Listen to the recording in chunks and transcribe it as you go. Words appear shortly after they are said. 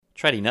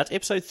Trading Nut,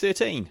 episode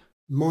 13.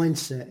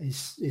 Mindset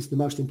is the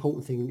most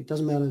important thing. It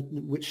doesn't matter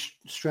which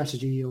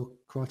strategy or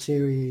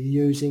criteria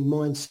you're using.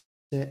 Mindset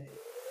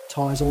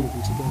ties all of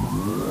them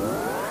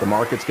together. The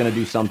market's going to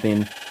do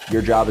something.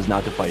 Your job is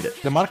not to fight it.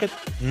 The market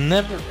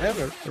never,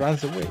 ever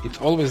runs away. It's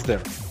always there.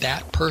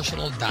 That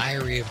personal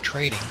diary of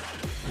trading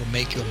will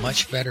make you a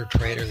much better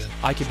trader than...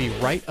 I could be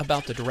right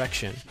about the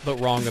direction, but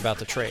wrong about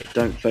the trade.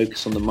 Don't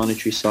focus on the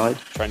monetary side.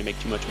 Trying to make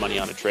too much money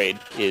on a trade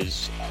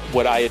is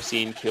what I have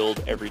seen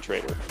killed every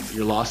trader.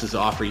 Your losses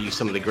offer you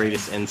some of the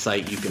greatest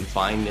insight you can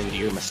find into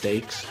your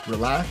mistakes.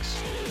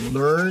 Relax,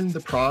 learn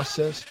the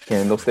process.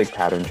 Candlestick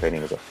pattern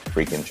trading is a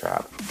freaking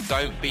trap.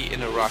 Don't be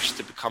in a rush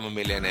to become a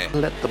millionaire.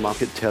 Let the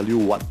market tell you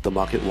what the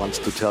market wants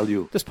to tell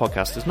you. This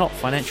podcast is not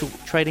financial,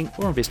 trading,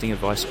 or investing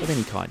advice of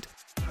any kind.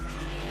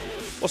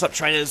 What's up,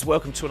 traders?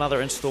 Welcome to another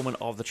installment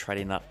of the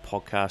Trading Nut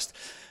podcast.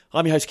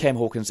 I'm your host, Cam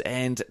Hawkins,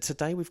 and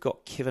today we've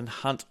got Kevin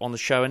Hunt on the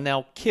show. And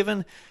now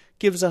Kevin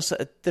gives us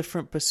a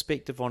different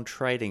perspective on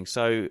trading.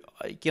 So,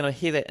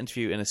 hear that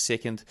interview in a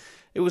second.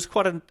 It was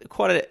quite an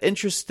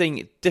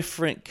interesting,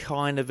 different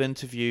kind of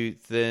interview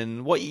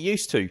than what you're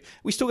used to.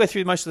 We still go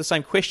through most of the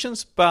same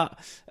questions, but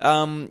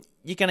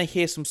you're going to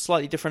hear some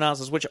slightly different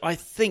answers, which I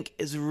think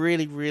is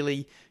really,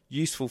 really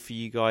useful for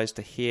you guys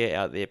to hear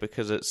out there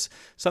because it's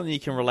something you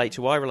can relate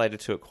to. I related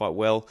to it quite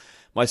well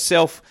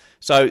myself.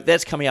 So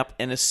that's coming up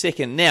in a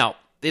second. Now,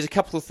 there's a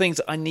couple of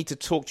things I need to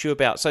talk to you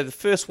about. So the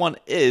first one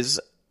is,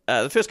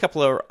 the first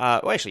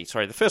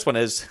one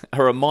is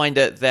a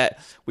reminder that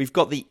we've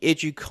got the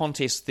Edu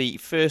Contest, the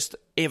first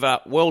ever,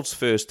 world's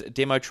first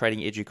demo trading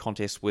Edu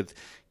Contest with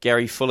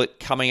Gary Fullett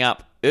coming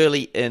up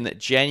early in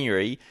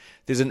January.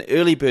 There's an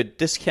early bird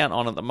discount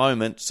on at the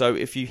moment, so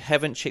if you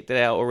haven't checked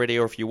that out already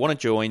or if you want to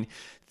join,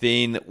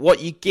 then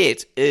what you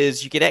get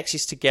is you get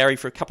access to Gary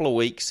for a couple of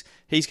weeks.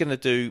 He's going to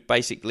do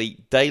basically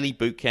daily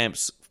boot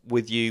camps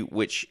with you,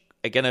 which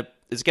is going to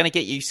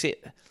get you set.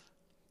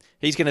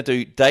 He's going to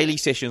do daily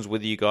sessions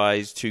with you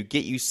guys to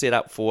get you set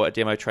up for a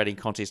demo trading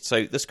contest.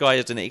 So this guy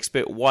is an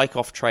expert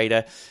Wyckoff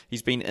trader.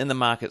 He's been in the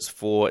markets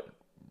for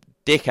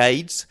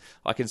decades.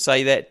 I can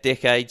say that,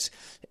 decades.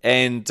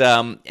 And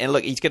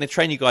look, he's going to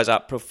train you guys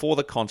up for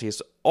the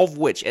contest, of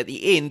which at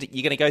the end,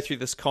 you're going to go through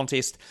this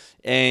contest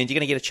and you're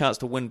going to get a chance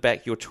to win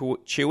back your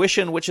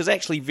tuition, which is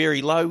actually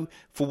very low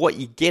for what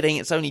you're getting.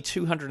 It's only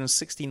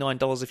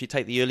 $269 if you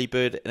take the early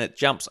bird, and it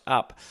jumps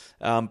up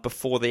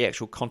before the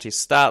actual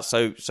contest starts.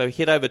 So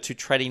head over to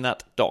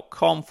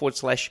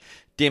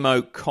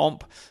tradingnut.com/demo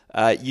comp.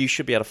 You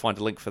should be able to find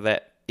a link for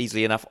that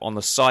easily enough on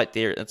the site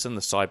there. It's in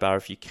the sidebar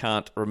if you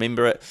can't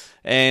remember it.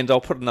 And I'll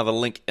put another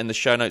link in the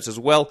show notes as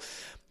well.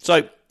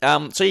 So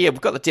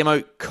we've got the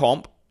demo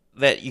comp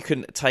that you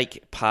can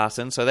take part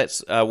in. So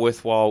that's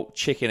worthwhile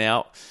checking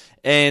out.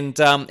 And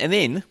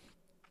then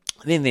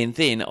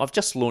I've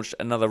just launched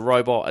another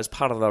robot as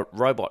part of the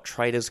Robot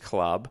Traders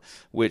Club,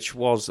 which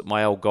was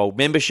my old gold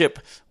membership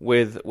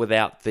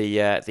without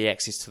the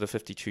access to the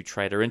 52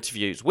 trader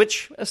interviews,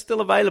 which are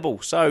still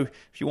available. So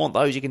if you want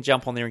those, you can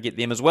jump on there and get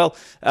them as well.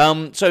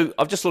 So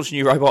I've just launched a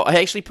new robot.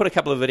 I actually put a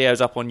couple of videos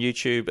up on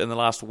YouTube in the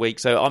last week,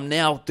 so I'm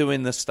now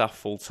doing this stuff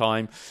full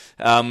time.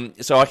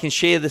 So I can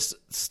share this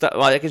stuff.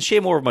 I can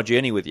share more of my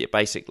journey with you.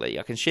 Basically,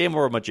 I can share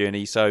more of my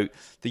journey. So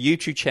the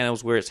YouTube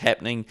channels where it's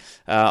happening,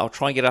 I'll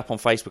try and get it up on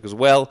Facebook as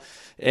well,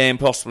 and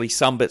possibly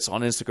some bits on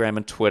Instagram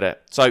and Twitter.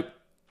 So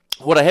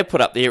what I have put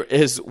up there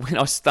is when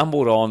I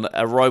stumbled on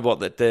a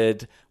robot that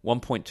did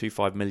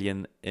 1.25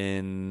 million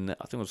in,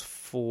 I think it was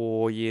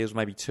 4 years,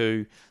 maybe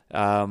 4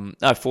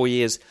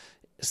 years,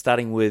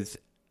 starting with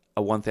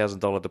a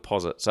 $1,000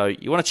 deposit. So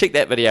you want to check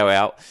that video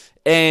out.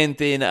 And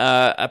then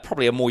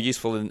probably a more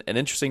useful and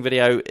interesting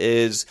video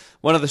is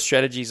one of the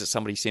strategies that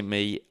somebody sent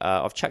me.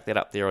 I've chucked that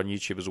up there on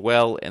YouTube as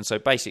well. And so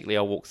basically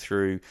I'll walk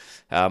through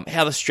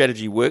how the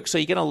strategy works. So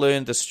you're going to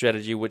learn the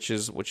strategy, which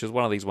is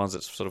one of these ones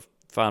that's sort of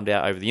farmed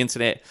out over the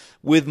internet,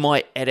 with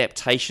my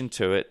adaptation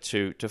to it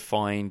to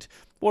find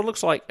what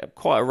looks like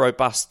quite a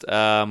robust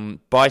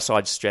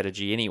buy-side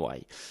strategy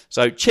anyway.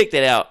 So check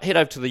that out. Head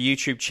over to the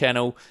YouTube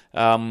channel.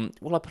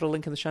 Will I put a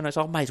link in the show notes?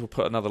 I may as well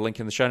put another link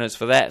in the show notes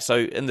for that. So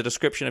in the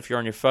description, if you're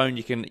on your phone,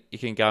 you can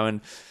go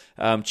and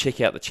check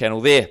out the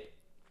channel there.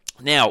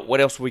 Now, what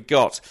else have we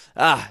got?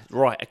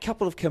 Right, a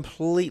couple of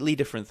completely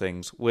different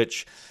things,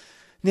 which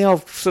now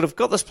I've sort of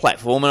got this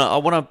platform, and I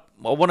want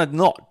to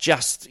not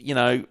just,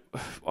 I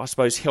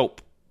suppose,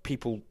 help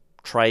people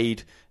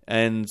trade.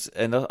 And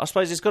I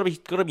suppose there's got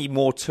to be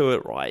more to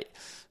it, right?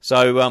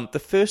 So the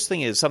first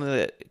thing is something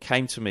that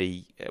came to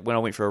me when I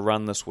went for a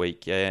run this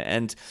week,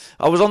 and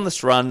I was on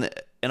this run,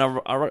 and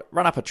I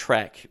run up a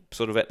track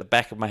sort of at the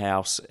back of my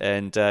house,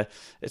 and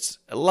it's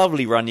a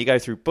lovely run. You go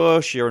through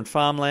bush, you're in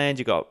farmland,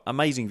 you've got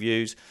amazing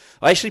views.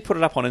 I actually put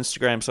it up on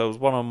Instagram, so it was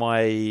one of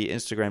my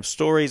Instagram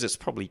stories. It's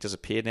probably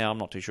disappeared now. I'm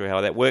not too sure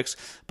how that works,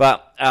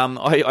 but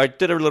I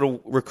did a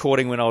little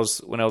recording when I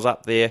was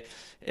up there,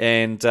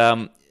 and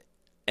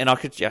I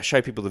could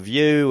show people the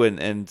view,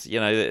 and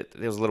there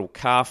was a little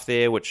calf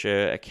there, which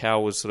a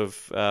cow was sort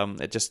of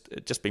had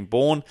just been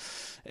born,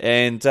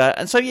 and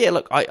so yeah,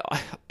 look,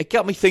 it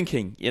got me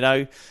thinking,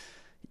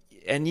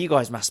 you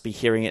guys must be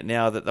hearing it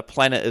now, that the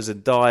planet is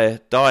in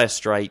dire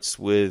straits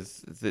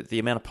with the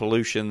amount of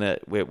pollution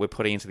that we're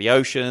putting into the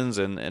oceans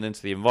and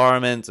into the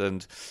environment,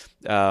 and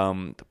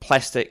the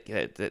plastic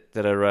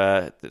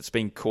that's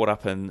been caught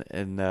up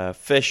in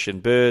fish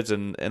and birds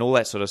and all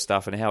that sort of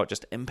stuff, and how it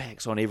just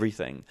impacts on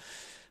everything.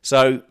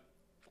 So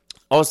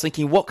I was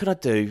thinking, what can I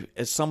do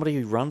as somebody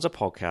who runs a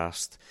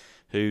podcast,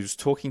 who's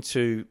talking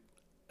to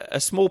a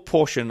small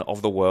portion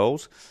of the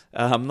world,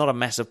 not a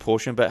massive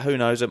portion, but who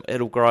knows,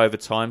 it'll grow over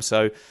time.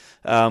 So,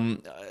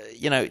 I'm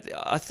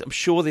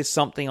sure there's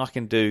something I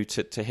can do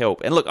to help.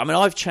 And look, I mean,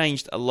 I've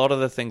changed a lot of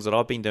the things that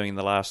I've been doing in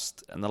the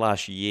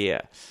last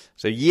year.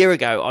 So a year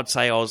ago, I'd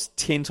say I was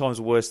 10 times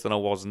worse than I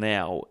was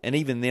now. And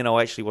even then,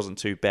 I actually wasn't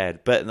too bad.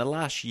 But in the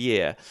last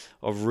year,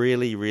 I've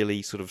really,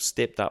 really sort of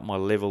stepped up my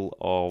level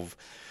of,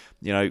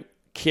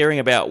 caring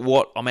about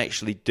what I'm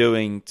actually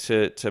doing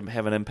to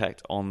have an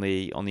impact on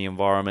the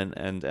environment,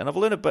 and I've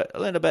learned a bit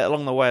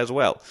along the way as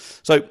well.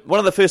 So one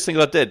of the first things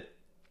I did,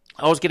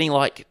 I was getting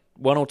like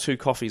 1 or 2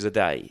 coffees a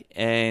day,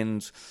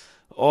 and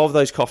of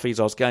those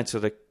coffees, I was going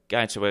to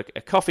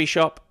a coffee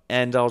shop,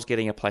 and I was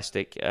getting a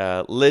plastic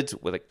lid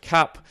with a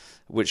cup,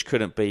 which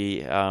couldn't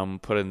be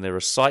put in the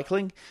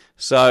recycling.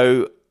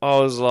 So I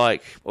was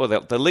like, well,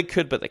 the lid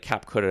could, but the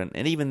cup couldn't,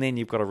 and even then,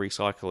 you've got to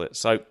recycle it.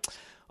 So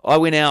I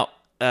went out.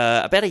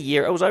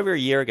 It was over a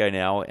year ago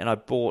now, and I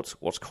bought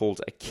what's called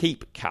a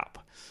Keep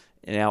Cup.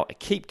 Now, a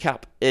Keep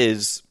Cup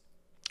is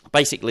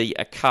basically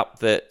a cup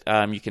that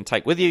you can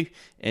take with you,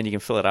 and you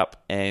can fill it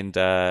up and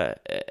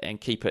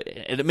keep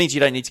it. And it means you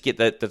don't need to get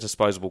the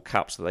disposable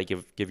cups that they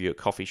give you at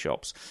coffee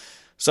shops.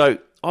 So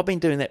I've been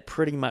doing that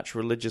pretty much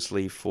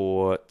religiously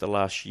for the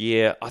last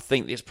year. I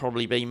think there's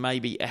probably been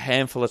maybe a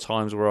handful of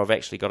times where I've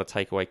actually got a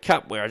takeaway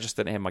cup where I just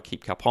didn't have my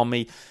Keep Cup on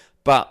me.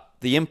 But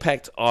the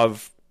impact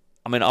I've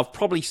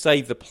probably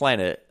saved the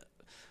planet,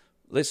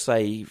 let's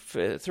say,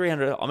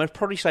 300... I've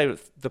probably saved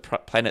the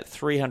planet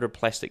 300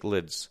 plastic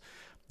lids.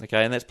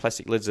 Okay, and that's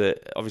plastic lids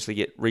that obviously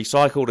get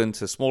recycled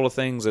into smaller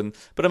things.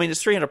 But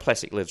it's 300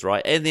 plastic lids,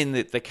 right? And then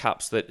the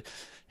cups that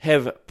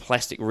have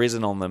plastic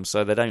resin on them,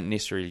 so they don't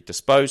necessarily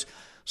dispose.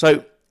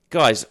 So,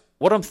 guys,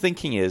 what I'm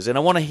thinking is, and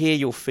I want to hear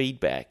your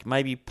feedback,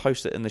 maybe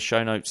post it in the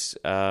show notes,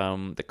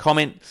 the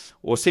comment,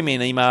 or send me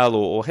an email,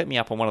 or hit me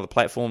up on one of the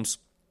platforms.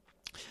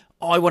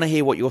 I want to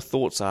hear what your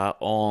thoughts are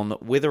on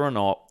whether or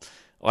not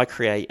I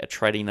create a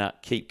Trading Nut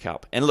Keep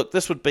Cup. And look,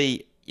 this would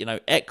be,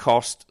 at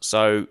cost.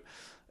 So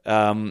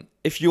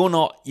if you're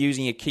not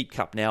using a Keep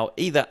Cup now,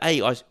 either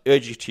A, I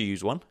urge you to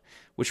use one,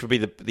 which would be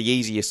the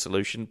easiest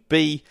solution.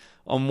 B,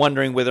 I'm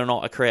wondering whether or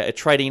not I create a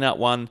Trading Nut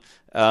one.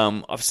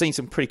 I've seen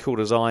some pretty cool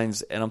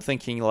designs, and I'm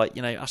thinking,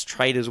 us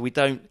traders, we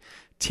don't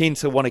tend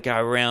to want to go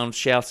around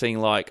shouting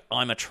like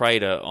I'm a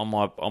trader on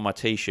my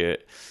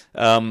t-shirt.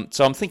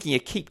 So I'm thinking a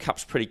Keep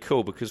Cup's pretty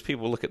cool because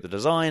people look at the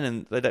design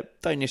and they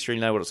don't necessarily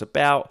know what it's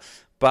about.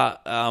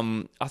 But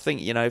I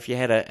think, if you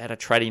had a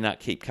Trading Nut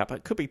Keep Cup,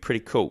 it could be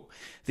pretty cool.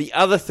 The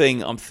other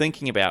thing I'm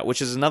thinking about,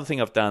 which is another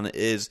thing I've done,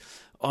 is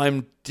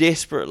I'm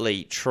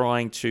desperately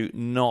trying to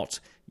not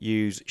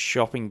use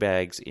shopping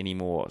bags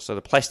anymore. So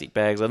the plastic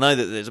bags, I know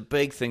that there's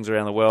big things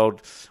around the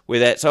world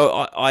with that. So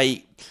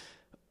I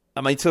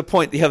to the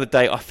point the other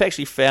day, I've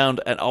actually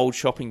found an old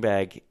shopping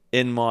bag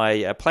in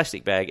my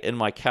plastic bag in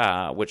my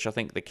car, which I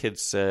think the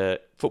kids'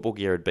 football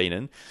gear had been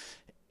in.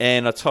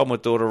 And I told my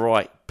daughter,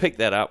 right, pick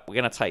that up. We're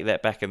going to take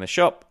that back in the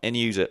shop and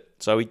use it.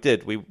 So we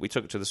did. We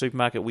took it to the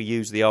supermarket. We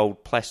used the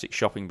old plastic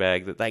shopping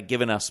bag that they'd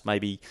given us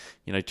maybe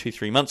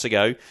 2-3 months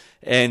ago,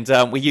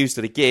 and we used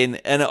it again.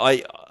 And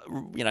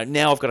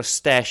now I've got a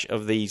stash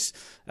of these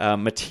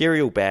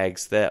material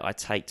bags that I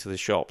take to the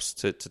shops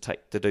to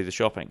do the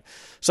shopping.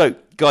 So,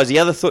 guys, the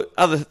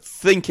other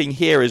thinking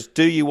here is,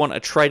 do you want a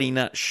Trading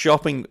Nut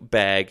shopping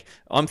bag?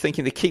 I'm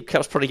thinking the Keep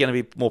Cup's probably going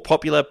to be more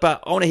popular,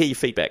 but I want to hear your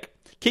feedback.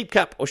 Keep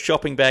Cup or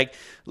shopping bag,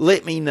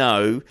 let me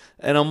know,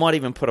 and I might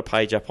even put a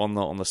page up on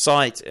the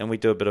site, and we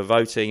do a bit of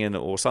voting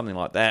or something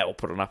like that, or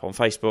put it up on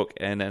Facebook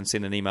and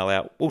send an email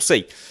out. We'll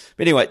see.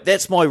 But anyway,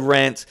 that's my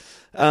rant.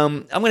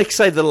 I'm going to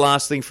save the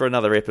last thing for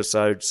another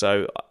episode,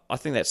 so I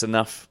think that's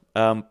enough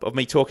of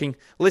me talking.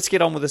 Let's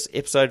get on with this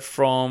episode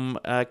from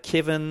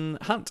Kevin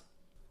Hunt.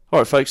 All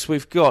right, folks,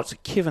 we've got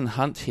Kevin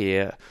Hunt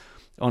here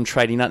on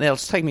Trading Nut. Now,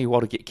 it's taken me a while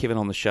to get Kevin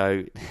on the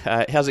show.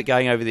 How's it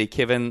going over there,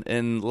 Kevin,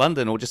 in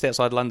London or just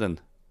outside London?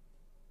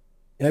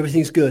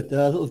 Everything's good.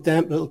 A little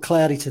damp, a little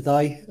cloudy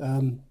today.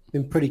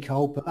 Been pretty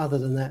cold, but other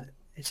than that,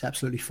 it's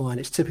absolutely fine.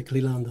 It's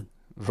typically London.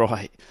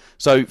 Right.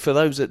 So for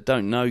those that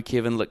don't know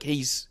Kevin, look,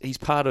 he's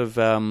part of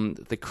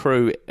the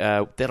crew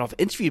that I've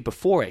interviewed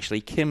before,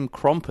 actually. Kim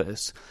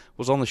Krompus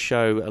was on the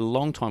show a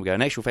long time ago.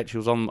 In actual fact, she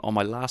was on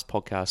my last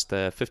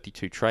podcast,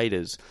 52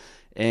 Traders.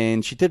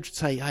 And she did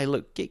say, hey,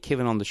 look, get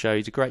Kevin on the show.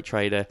 He's a great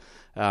trader.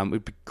 It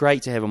would be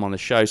great to have him on the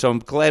show. So I'm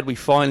glad we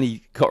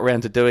finally got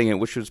around to doing it,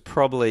 which was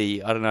probably,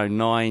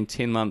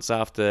 9-10 months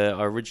after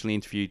I originally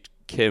interviewed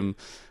Kim.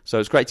 So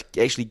it's great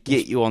to actually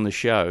get you on the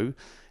show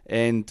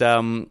and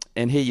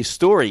hear your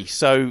story.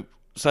 So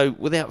So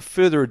without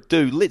further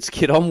ado, let's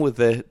get on with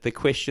the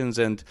questions.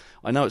 And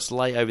I know it's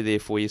late over there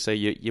for you, so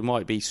you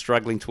might be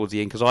struggling towards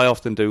the end, because I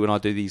often do when I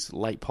do these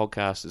late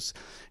podcasts. It's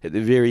at the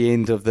very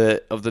end of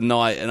the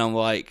night, and I'm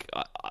like,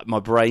 my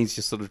brain's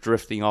just sort of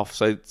drifting off.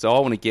 So I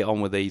want to get on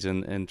with these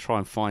and try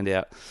and find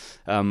out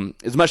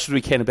as much as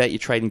we can about your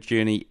trading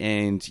journey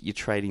and your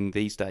trading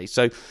these days.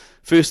 So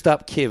first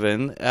up,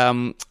 Kevin,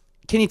 can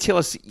you give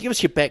us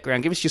your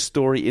background, give us your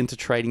story into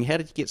trading? How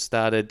did you get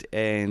started,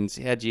 and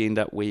how did you end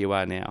up where you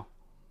are now?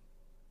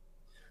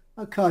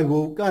 Okay,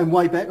 well, going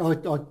way back,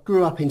 I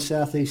grew up in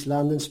southeast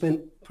London,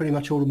 spent pretty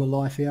much all of my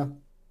life here.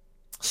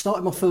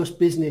 Started my first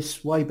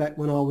business way back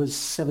when I was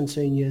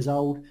 17 years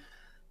old,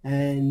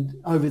 and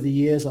over the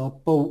years I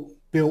bought,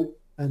 built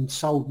and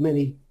sold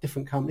many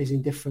different companies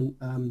in different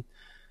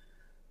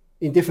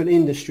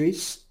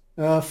industries.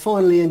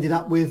 Finally ended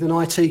up with an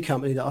IT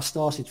company that I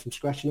started from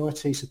scratch, an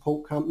IT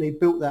support company,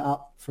 built that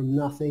up from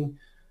nothing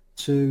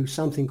to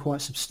something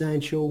quite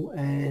substantial,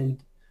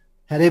 and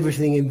had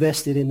everything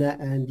invested in that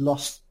and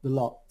lost the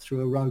lot through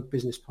a rogue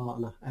business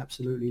partner.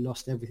 Absolutely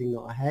lost everything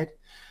that I had.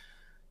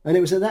 And it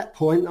was at that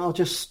point I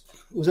just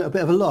was at a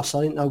bit of a loss.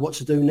 I didn't know what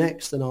to do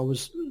next, and I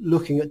was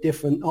looking at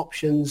different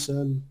options,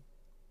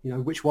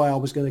 which way I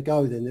was going to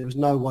go then. There was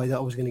no way that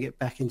I was going to get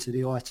back into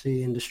the IT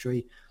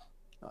industry.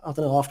 I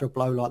don't know, after a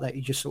blow like that,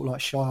 you just sort of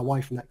like shy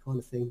away from that kind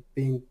of thing,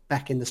 being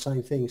back in the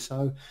same thing.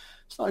 So I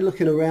started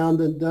looking around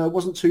and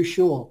wasn't too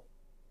sure.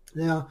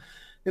 Now,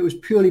 it was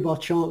purely by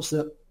chance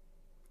that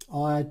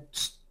I'd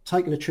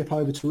taken a trip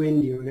over to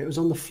India, and it was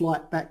on the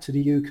flight back to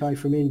the UK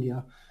from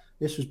India.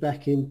 This was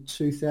back in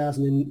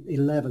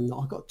 2011 that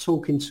I got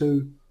talking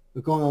to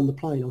a guy on the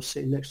plane. I was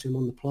sitting next to him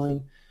on the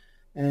plane,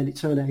 and it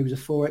turned out he was a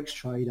Forex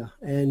trader,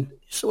 and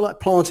sort of like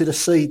planted a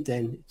seed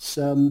then. It's,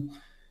 we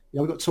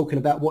got talking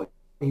about what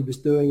he was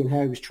doing and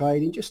how he was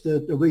trading, just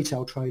a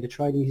retail trader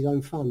trading his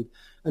own fund.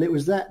 And it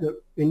was that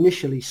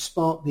initially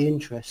sparked the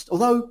interest.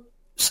 Although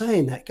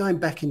saying that, going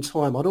back in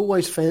time, I'd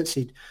always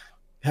fancied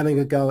having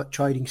a go at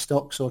trading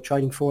stocks or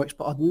trading Forex,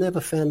 but I'd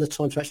never found the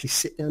time to actually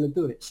sit down and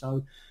do it.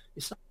 So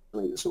it's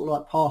something that sort of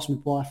like passed me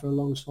by for a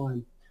long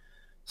time.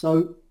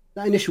 So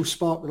that initial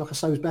spark, like I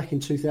say, was back in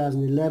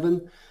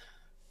 2011.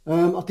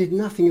 I did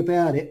nothing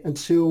about it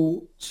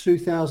until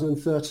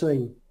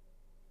 2013.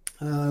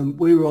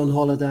 We were on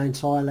holiday in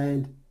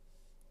Thailand,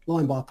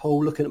 lying by a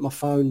pool, looking at my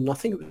phone, and I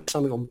think it was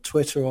something on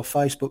Twitter or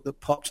Facebook that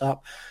popped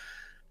up.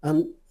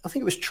 And I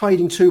think it was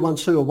Trading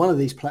 212 or one of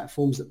these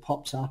platforms that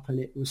popped up, and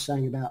it was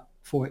saying about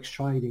Forex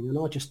trading. And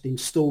I just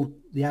installed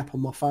the app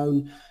on my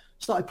phone,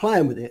 started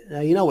playing with it. Now,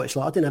 you know what it's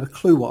like. I didn't have a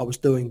clue what I was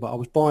doing, but I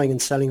was buying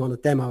and selling on a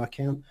demo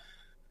account,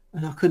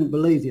 and I couldn't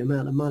believe the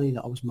amount of money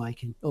that I was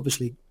making.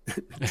 Obviously,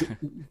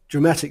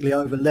 dramatically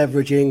over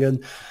leveraging,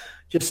 and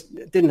just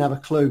didn't have a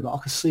clue, but I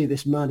could see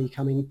this money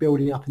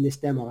building up in this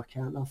demo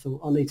account. And I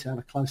thought, I need to have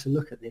a closer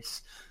look at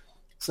this.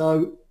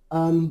 So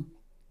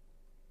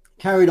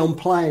carried on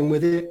playing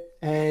with it,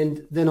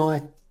 and then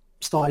I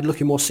started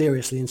looking more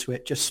seriously into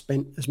it. Just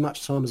spent as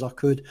much time as I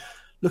could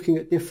looking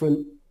at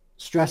different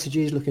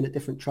strategies, looking at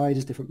different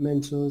traders, different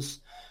mentors.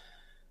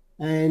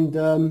 And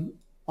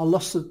I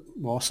lost a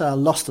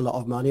lot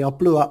of money. I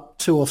blew up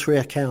 2 or 3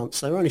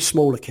 accounts. They were only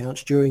small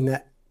accounts during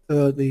that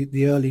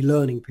the early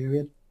learning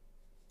period.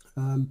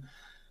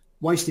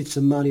 Wasted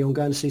some money on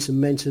going to see some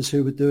mentors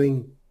who were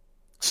doing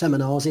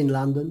seminars in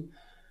London.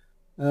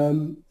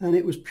 And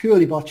it was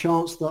purely by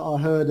chance that I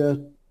heard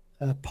a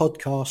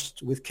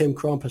podcast with Kim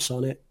Krampus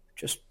on it.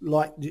 Just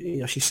like,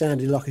 she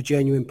sounded like a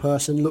genuine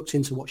person, looked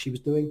into what she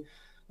was doing.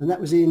 And that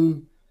was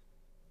in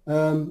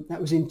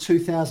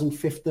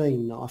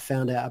 2015 that I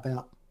found out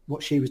about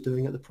what she was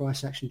doing at the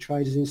Price Action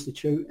Traders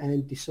Institute,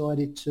 and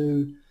decided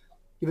to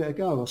give it a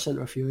go. I sent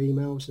her a few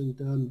emails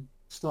and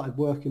started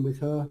working with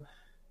her,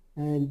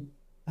 and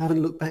I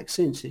haven't looked back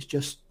since. It's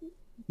just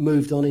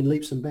moved on in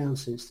leaps and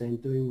bounds since then,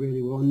 doing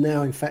really well. And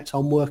now, in fact,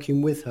 I'm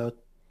working with her,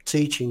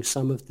 teaching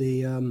some of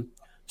the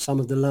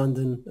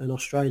London and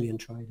Australian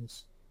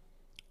traders.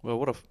 Well,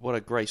 what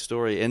a great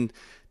story. And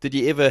did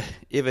you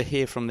ever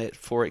hear from that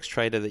Forex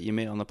trader that you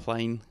met on the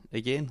plane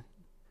again?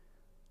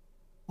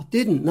 I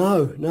didn't.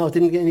 No, I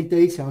didn't get any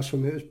details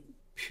from it. It was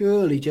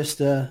purely just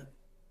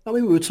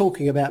we were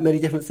talking about many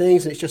different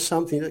things, and it's just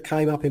something that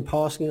came up in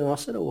passing. And I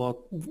said, I've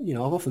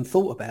often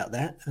thought about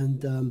that,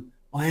 and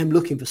I am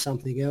looking for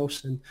something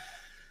else. And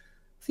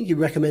I think you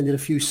recommended a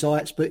few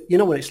sites, but you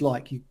know what it's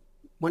like.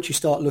 Once you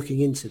start looking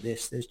into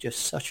this, there's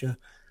just such a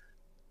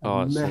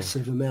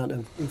massive amount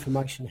of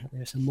information out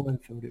there. It's a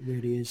minefield. It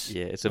really is.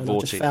 Yeah, it's a and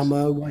vortex. I just found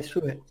my own way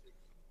through it.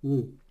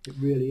 It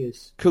really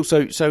is. Cool.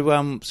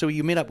 So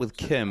you met up with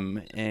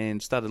Kim and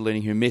started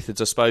learning her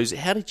methods, I suppose.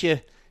 How did you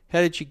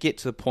get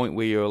to the point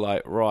where you were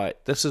like, right,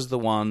 this is the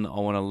one I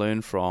want to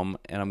learn from,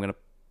 and I'm going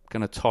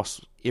to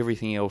toss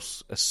everything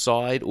else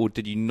aside? Or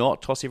did you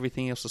not toss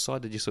everything else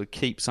aside? Did you sort of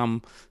keep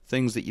some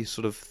things that you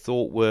sort of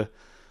thought were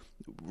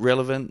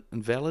relevant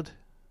and valid?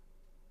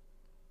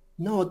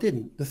 No, I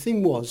didn't. The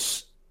thing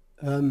was,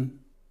 there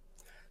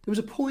was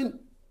a point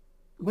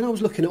when I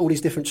was looking at all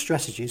these different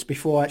strategies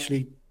before I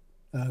actually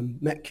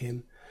met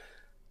Kim.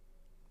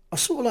 I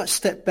sort of like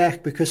stepped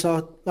back because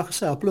I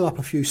blew up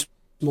a few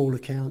small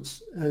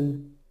accounts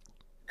and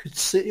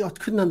I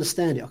couldn't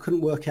understand it. I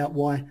couldn't work out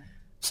why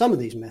some of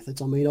these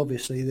methods. I mean,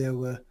 obviously there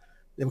were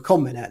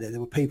con men out there. There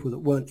were people that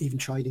weren't even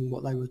trading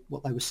what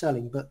they were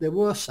selling, but there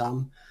were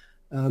some,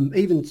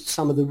 even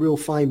some of the real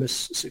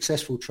famous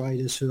successful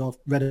traders who I've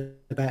read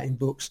about in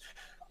books.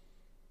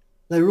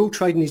 They were all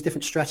trading these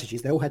different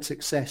strategies. They all had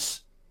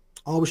success.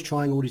 I was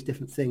trying all these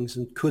different things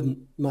and couldn't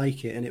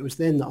make it. And it was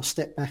then that I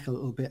stepped back a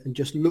little bit and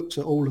just looked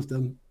at all of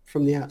them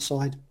from the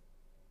outside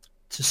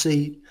to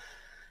see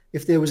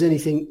if there was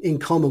anything in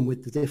common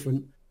with the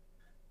different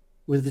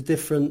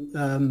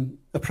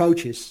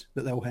approaches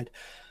that they all had.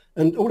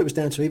 And all it was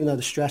down to, even though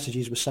the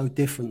strategies were so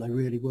different, they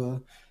really were,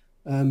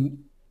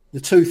 the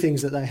two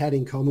things that they had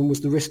in common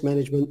was the risk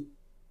management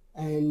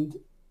and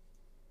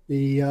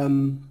the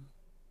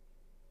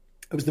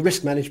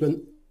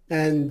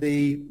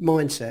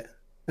mindset.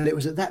 And it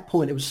was at that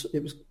point, it was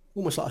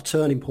almost like a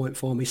turning point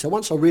for me. So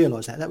once I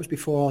realised that was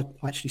before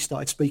I actually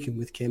started speaking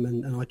with Kim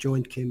and I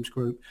joined Kim's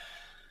group.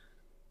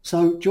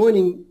 So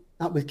joining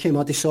up with Kim,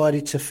 I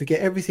decided to forget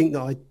everything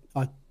that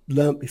I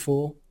learnt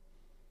before,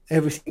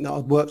 everything that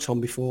I'd worked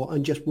on before,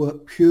 and just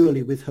work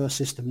purely with her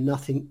system.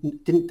 Nothing,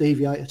 didn't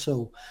deviate at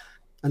all.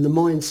 And the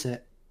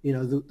mindset,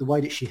 the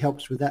way that she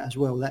helps with that as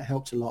well, that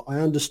helped a lot. I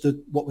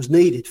understood what was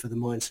needed for the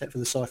mindset, for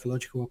the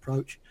psychological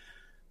approach,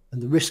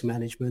 and the risk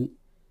management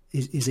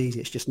is easy.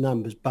 It's just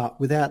numbers. But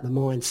without the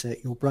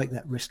mindset, you'll break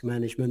that risk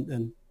management,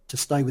 and to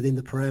stay within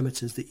the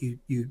parameters that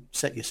you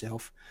set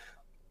yourself.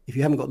 If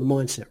you haven't got the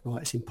mindset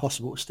right, it's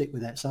impossible to stick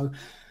with that. So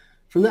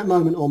from that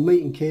moment on,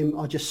 meeting Kim,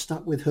 I just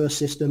stuck with her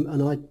system,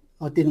 and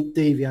I didn't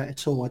deviate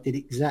at all. I did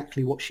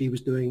exactly what she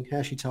was doing,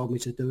 how she told me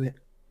to do it,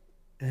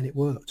 and it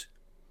worked.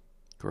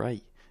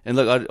 Great. And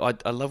look,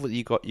 I love what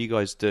you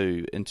guys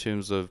do in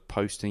terms of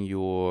posting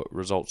your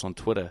results on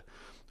Twitter.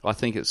 I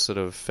think it's sort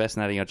of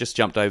fascinating. I just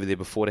jumped over there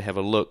before to have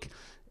a look,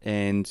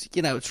 and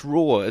it's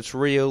raw, it's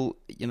real.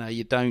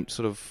 You don't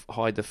sort of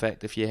hide the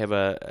fact if you have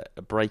a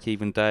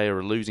break-even day or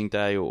a losing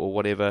day or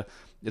whatever.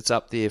 It's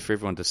up there for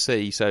everyone to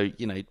see. So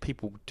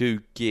people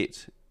do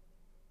get,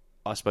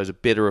 I suppose, a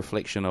better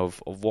reflection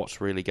of what's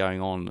really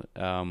going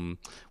on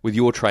with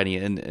your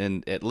trading,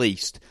 and at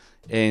least,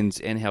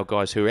 and how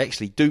guys who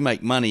actually do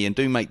make money and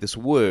do make this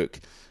work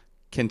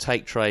can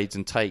take trades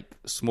and take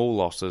small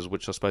losses,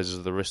 which I suppose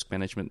is the risk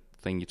management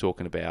thing you're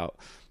talking about,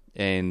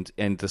 and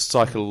the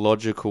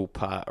psychological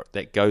part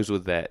that goes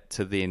with that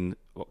to then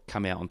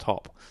come out on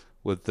top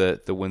with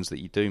the wins that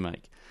you do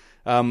make.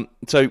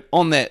 So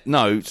on that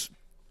note,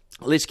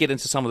 let's get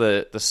into some of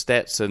the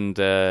stats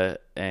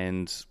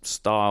and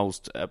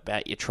styles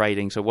about your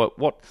trading. So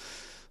what?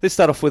 Let's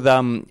start off with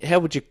how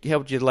would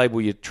you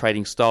label your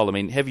trading style? I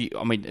mean,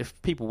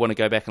 if people want to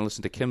go back and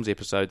listen to Kim's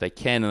episode, they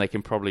can, and they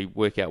can probably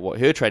work out what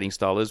her trading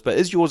style is. But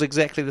is yours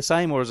exactly the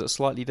same, or is it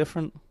slightly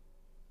different?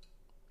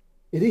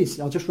 It is.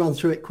 I'll just run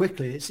through it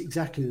quickly. It's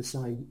exactly the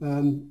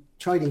same.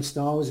 Trading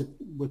styles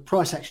with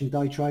price action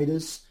day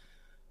traders,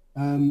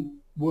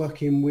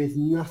 working with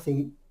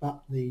nothing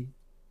but the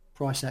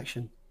price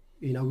action.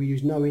 We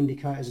use no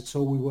indicators at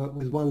all. We work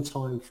with one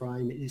time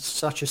frame. It's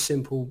such a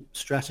simple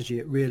strategy.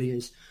 It really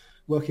is.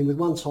 Working with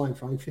one time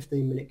frame,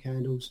 15-minute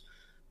candles,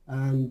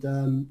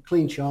 and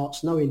clean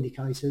charts, no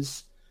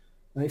indicators.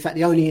 In fact,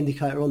 the only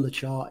indicator on the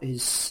chart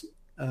is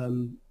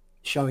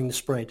showing the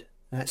spread.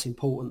 That's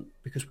important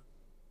because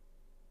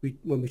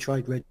when we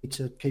trade, we need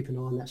to keep an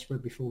eye on that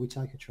spread before we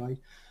take a trade.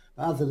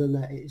 But other than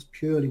that, it is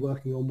purely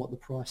working on what the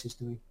price is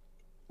doing.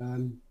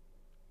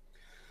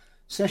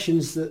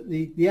 Sessions, that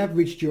the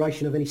average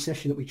duration of any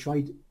session that we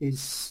trade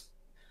is,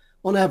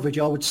 on average,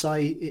 I would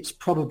say it's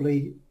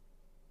probably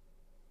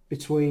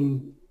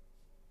between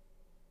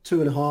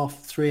 2.5,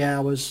 3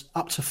 hours,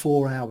 up to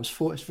 4 hours.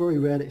 It's very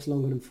rare that it's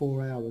longer than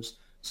 4 hours.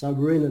 So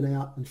we're in and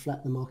out and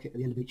flat the market at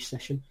the end of each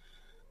session.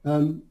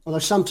 Although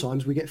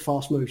sometimes we get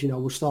fast moves.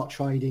 We'll start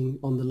trading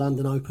on the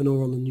London Open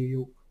or on the New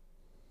York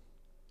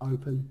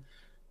Open,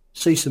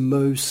 see some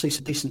moves, see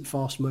some decent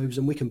fast moves,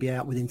 and we can be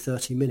out within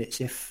 30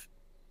 minutes if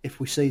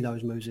we see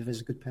those moves, if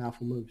there's a good,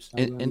 powerful move. So,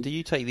 and do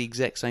you take the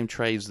exact same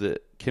trades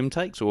that Kim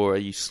takes, or are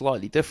you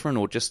slightly different,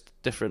 or just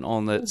different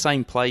on the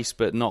same place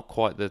but not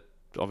quite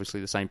obviously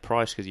the same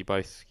price, because you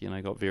both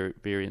got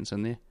variance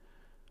in there?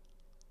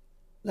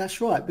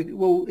 That's right.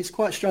 Well, it's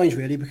quite strange,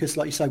 really, because,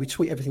 like you say, we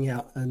tweet everything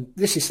out, and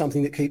this is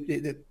something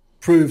that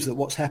proves that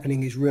what's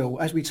happening is real.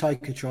 As we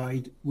take a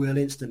trade, we'll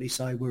instantly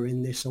say we're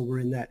in this or we're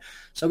in that.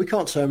 So we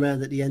can't turn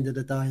around at the end of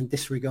the day and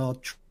disregard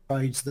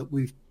trades that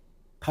we've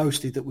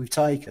posted, that we've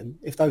taken.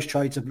 If those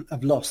trades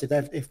have lost,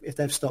 if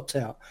they've stopped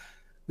out,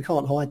 we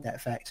can't hide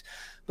that fact.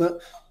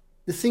 But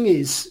the thing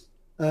is,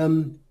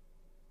 some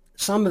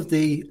of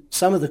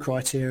the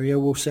criteria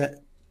will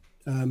set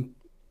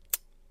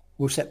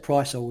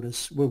price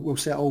orders. We'll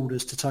set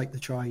orders to take the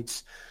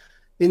trades.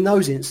 In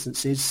those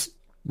instances,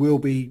 we'll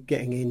be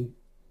getting in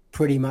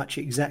pretty much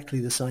exactly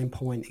the same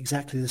point,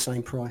 exactly the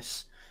same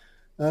price.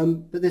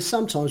 But there's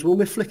sometimes when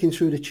we're flicking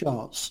through the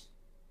charts,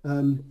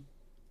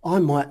 I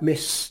might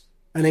miss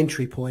an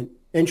entry point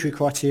entry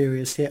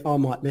criteria is hit, I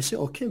might miss it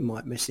or Kim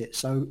might miss it.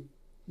 So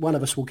one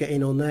of us will get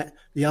in on that,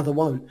 the other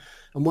won't.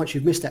 And once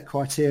you've missed that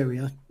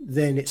criteria,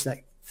 then it's that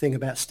thing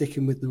about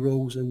sticking with the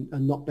rules and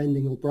not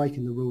bending or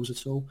breaking the rules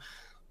at all.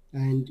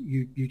 And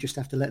you just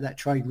have to let that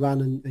trade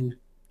run and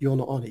you're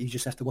not on it. You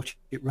just have to watch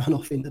it run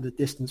off into the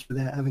distance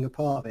without having a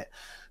part of it.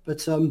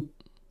 But so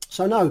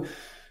no,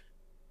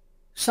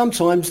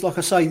 sometimes, like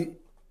I say,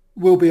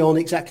 we'll be on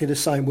exactly the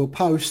same. We'll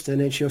post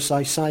and then she'll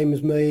say same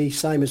as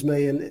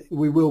me, and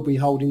we will be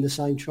holding the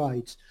same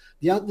trades.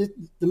 The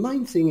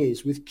main thing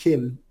is with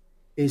Kim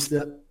is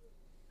that,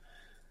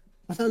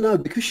 I don't know,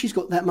 because she's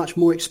got that much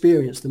more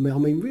experience than me. I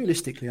mean,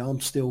 realistically, I'm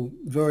still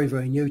very,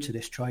 very new to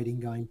this trading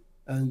game.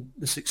 And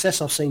the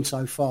success I've seen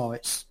so far,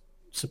 it's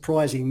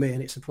surprising me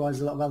and it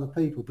surprises a lot of other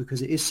people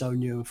because it is so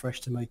new and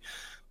fresh to me.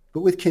 But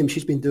with Kim,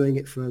 she's been doing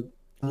it for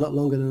a lot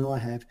longer than I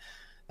have.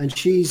 And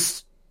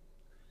she's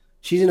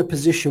in a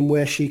position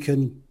where she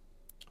can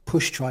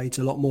push trades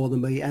a lot more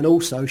than me. And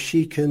also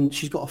she's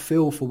got a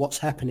feel for what's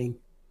happening.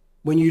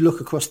 When you look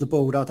across the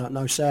board, I don't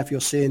know, say if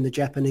you're seeing the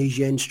Japanese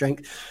yen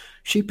strength,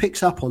 she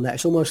picks up on that.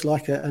 It's almost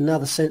like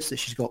another sense that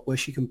she's got where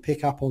she can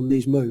pick up on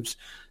these moves.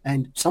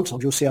 And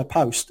sometimes you'll see her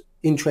post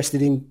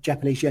interested in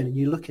Japanese yen and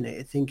you're looking at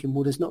it thinking,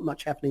 well, there's not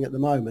much happening at the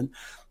moment.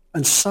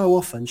 And so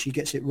often she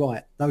gets it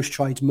right. Those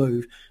trades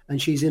move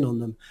and she's in on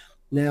them.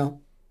 Now,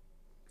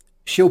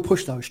 she'll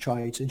push those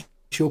trades and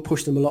she'll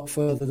push them a lot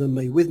further than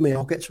me. With me,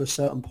 I'll get to a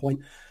certain point.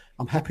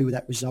 I'm happy with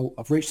that result.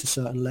 I've reached a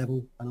certain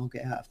level and I'll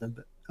get out of them.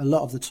 But a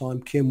lot of the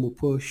time, Kim will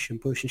push.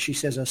 And she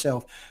says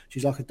herself,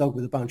 she's like a dog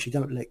with a bone. She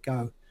don't let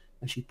go.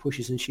 And she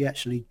pushes and she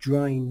actually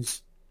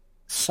drains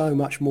so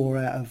much more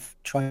out of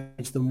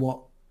trades than what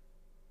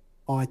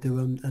I do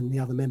and the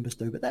other members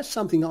do. But that's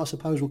something that I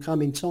suppose will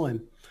come in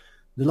time.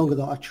 The longer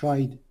that I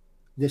trade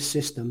this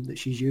system that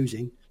she's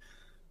using,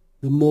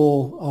 the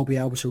more I'll be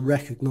able to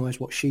recognise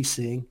what she's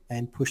seeing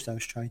and push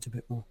those trades a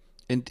bit more.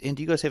 And do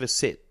you guys have a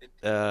set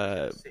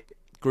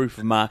group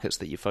of markets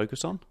that you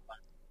focus on?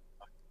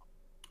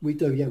 We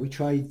do, yeah. We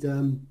trade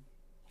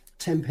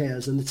 10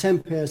 pairs, and the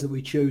 10 pairs that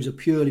we choose are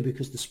purely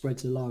because the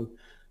spreads are low.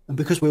 And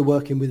because we're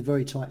working with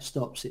very tight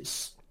stops,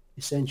 it's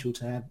essential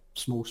to have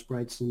small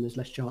spreads and there's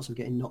less chance of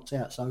getting knocked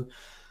out. So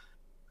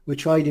we're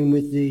trading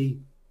with the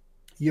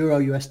Euro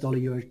US dollar,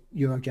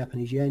 Euro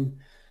Japanese yen,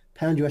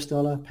 Pound US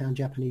dollar, Pound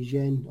Japanese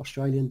yen,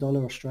 Australian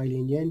dollar,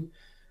 Australian yen,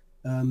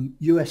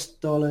 US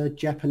dollar,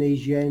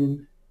 Japanese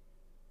yen,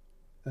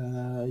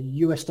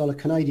 US dollar,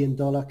 Canadian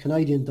dollar,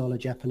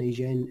 Japanese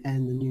yen,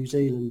 and the New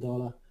Zealand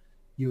dollar,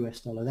 US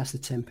dollar. That's the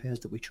 10 pairs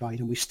that we trade,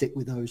 and we stick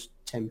with those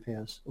 10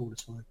 pairs all the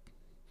time.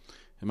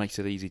 It makes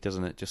it easy,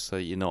 doesn't it? Just so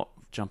you're not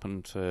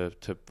jumping to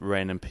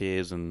random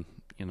pairs and,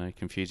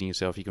 confusing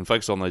yourself. You can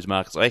focus on those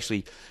markets. I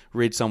actually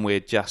read somewhere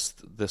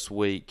just this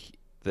week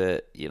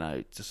that,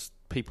 just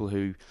people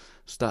who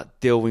start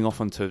delving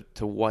off into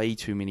way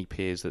too many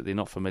pairs that they're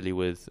not familiar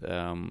with,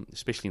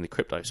 especially in the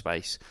crypto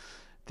space,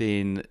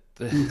 then,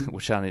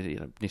 which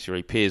aren't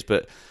necessarily pairs,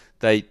 but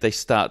they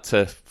start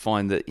to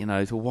find that,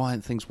 why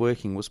aren't things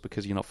working? Well, it's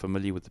because you're not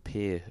familiar with the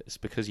pair. It's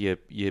because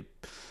you've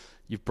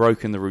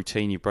broken the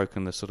routine, you've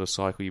broken the sort of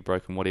cycle, you've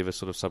broken whatever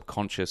sort of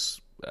subconscious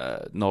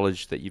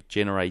knowledge that you've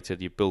generated,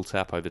 you've built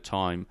up over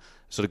time,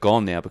 sort of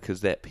gone now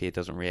because that pair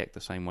doesn't react the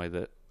same way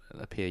that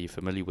a pair you're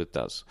familiar with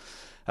does.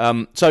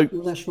 Well,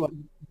 that's right.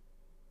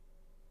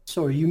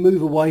 Sorry, you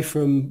move away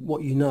from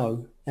what you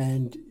know,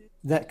 and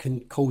that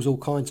can cause all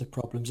kinds of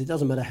problems. It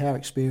doesn't matter how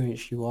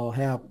experienced you are,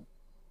 how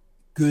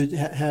good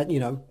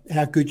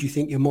you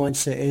think your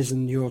mindset is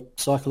and your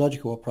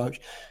psychological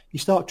approach. You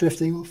start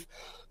drifting off.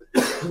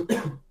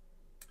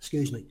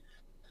 Excuse me.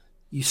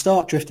 You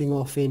start drifting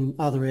off in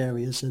other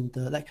areas, and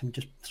that can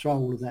just throw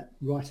all of that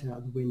right out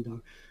of the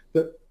window.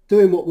 But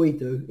doing what we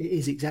do, it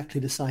is exactly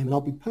the same. And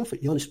I'll be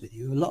perfectly honest with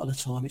you, a lot of the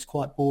time it's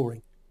quite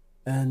boring.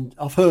 And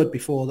I've heard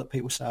before that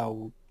people say,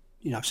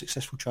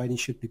 successful trading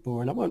should be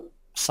boring. I won't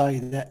say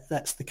that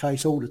that's the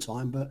case all the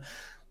time, but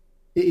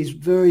it is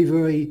very,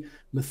 very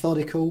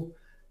methodical.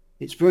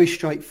 It's very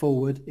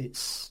straightforward.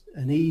 It's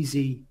an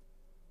easy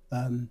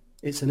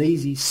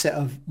set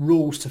of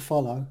rules to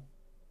follow.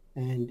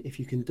 And if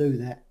you can do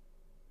that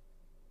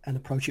and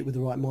approach it with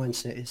the right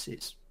mindset,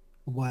 it's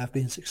a way of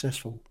being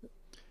successful.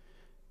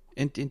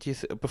 And do you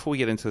before we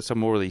get into some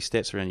more of these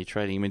stats around your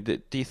trading,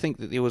 do you think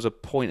that there was a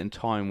point in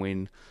time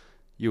when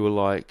you were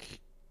like,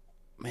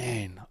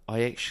 man, I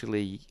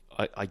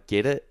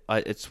get it.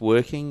 It's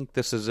working.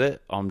 This is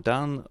it. I'm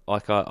done.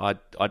 Like I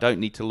don't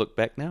need to look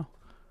back now.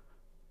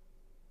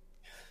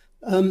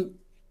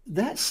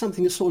 That's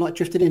something that sort of like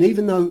drifted in.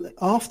 Even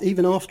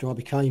after I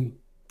became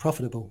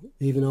profitable,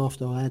 even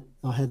after I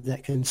had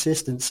that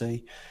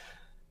consistency,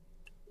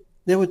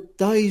 there were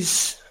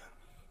days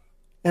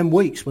and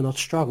weeks when I'd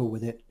struggle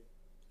with it,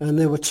 and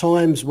there were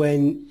times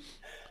when,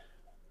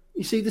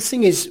 you see, the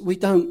thing is, we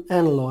don't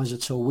analyse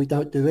at all. We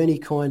don't do any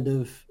kind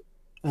of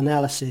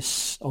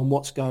analysis on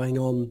what's going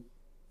on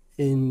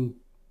in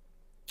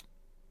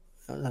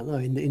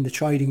the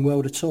trading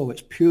world at all.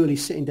 It's purely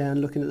sitting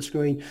down, looking at the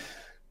screen,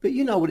 But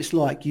you know what it's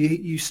like.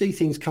 You see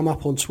things come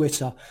up on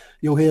Twitter.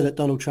 You'll hear that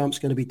Donald Trump's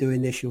going to be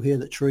doing this. You'll hear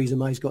that Theresa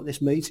May's got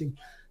this meeting.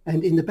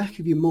 And in the back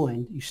of your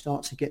mind, you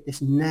start to get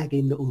this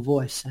nagging little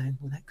voice saying,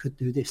 well, that could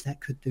do this,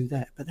 that could do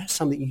that. But that's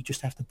something you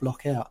just have to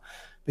block out,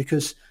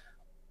 because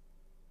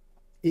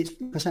it's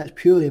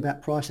purely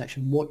about price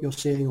action, what you're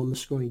seeing on the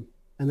screen.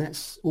 And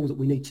that's all that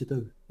we need to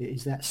do. It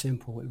is that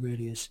simple. It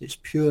really is. It's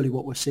purely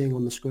what we're seeing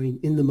on the screen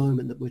in the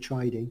moment that we're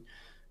trading.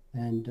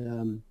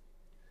 And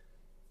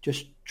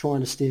just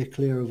trying to steer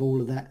clear of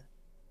all of that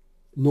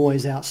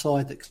noise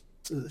outside that's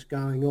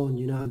going on,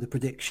 you know, the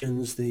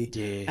predictions,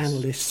 the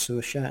analysts who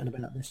are shouting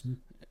about this. And,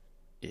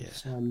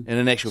 and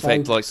in actual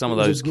fact, like some of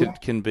those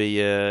can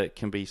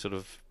be sort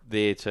of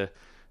there to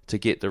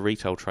get the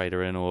retail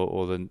trader in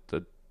or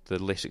the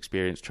less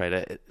experienced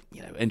trader,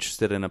 you know,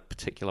 interested in a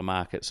particular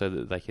market so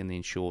that they can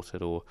then short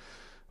it or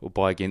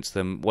buy against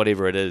them,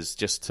 whatever it is,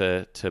 just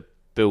to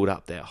build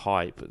up that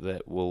hype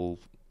that will,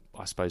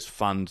 I suppose,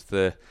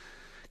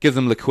 give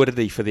them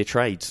liquidity for their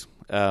trades.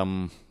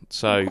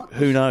 So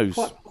who knows?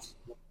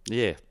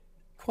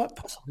 Quite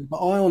possibly. But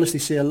I honestly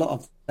see a lot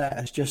of that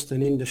as just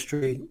an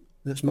industry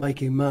that's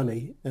making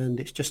money, and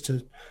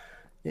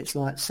it's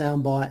like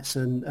sound bites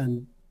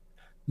and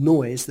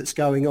noise that's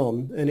going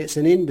on, and it's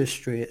an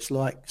industry. It's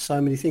like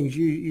so many things.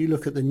 You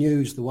look at the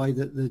news, the way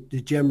that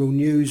the general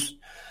news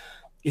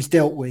is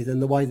dealt with,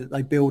 and the way that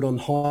they build on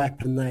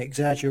hype and they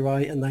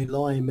exaggerate and they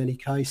lie in many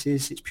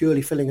cases. It's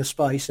purely filling a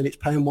space, and it's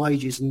paying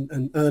wages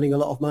and earning a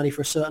lot of money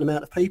for a certain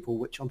amount of people,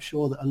 which I'm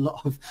sure that a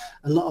lot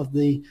of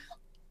the,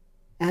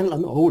 and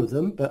not all of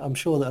them, but I'm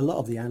sure that a lot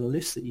of the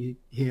analysts that you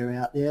hear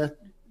out there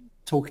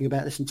talking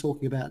about this and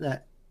talking about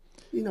that,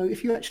 you know,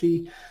 if you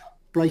actually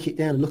break it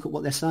down and look at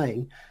what they're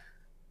saying,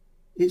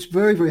 it's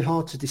very, very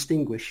hard to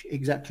distinguish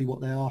exactly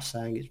what they are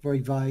saying. It's very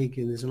vague,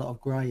 and there's a lot of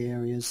grey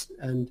areas,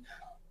 and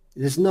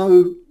there's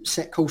no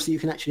set course that you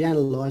can actually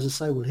analyse and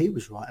say, well, he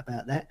was right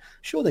about that.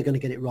 Sure, they're going to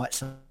get it right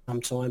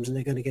sometimes and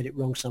they're going to get it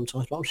wrong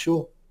sometimes, but I'm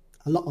sure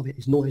a lot of it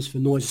is noise for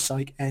noise's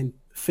sake and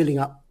filling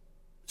up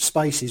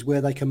spaces where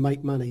they can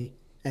make money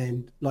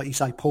and, like you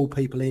say, pull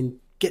people in,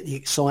 get the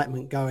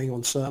excitement going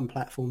on certain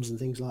platforms and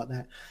things like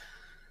that.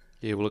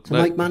 Yeah, well, to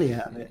make money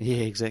out of it.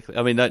 Yeah, exactly.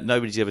 I mean,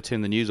 nobody's ever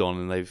turned the news on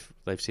and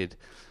they've said,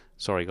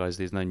 sorry, guys,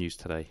 there's no news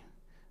today.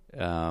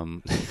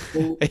 Well,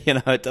 you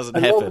know, it doesn't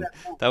happen.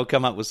 They'll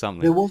come up with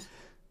something.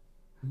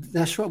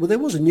 That's right. Well, there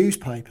was a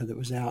newspaper that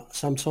was out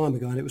some time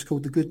ago, and it was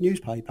called The Good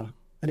Newspaper,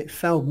 and it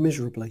failed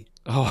miserably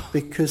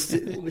because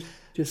it was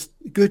just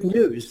good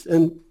news,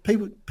 and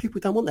people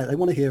don't want that. They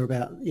want to hear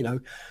about, you know,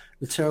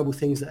 the terrible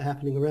things that are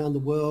happening around the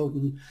world,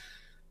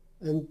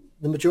 and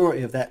the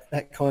majority of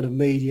that kind of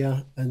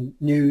media and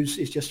news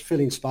is just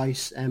filling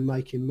space and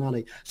making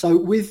money. So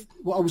with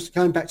what I was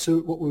going back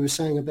to what we were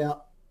saying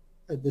about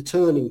the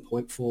turning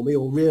point for me,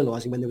 or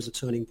realising when there was a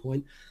turning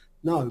point,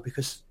 no,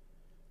 because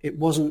it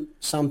wasn't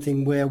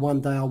something where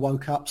one day I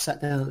woke up, sat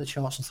down at the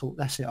charts and thought,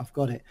 that's it, I've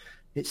got it.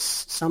 It's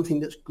something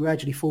that's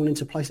gradually fallen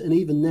into place. And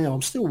even now,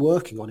 I'm still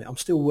working on it. I'm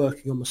still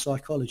working on my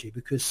psychology,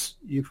 because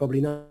you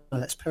probably know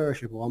that's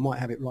perishable. I might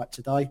have it right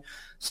today.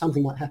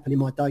 Something might happen in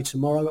my day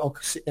tomorrow. I'll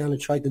sit down and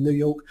trade the New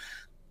York.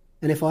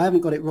 And if I haven't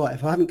got it right,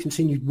 if I haven't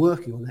continued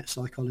working on that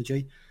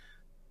psychology,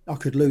 I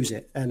could lose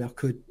it, and I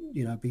could,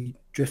 you know, be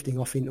drifting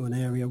off into an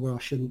area where I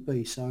shouldn't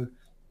be. So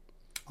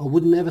I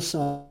wouldn't ever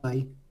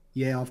say,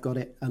 yeah, I've got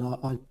it,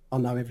 and I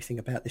know everything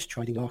about this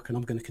trading market, and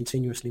I'm going to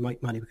continuously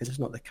make money, because it's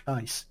not the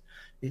case.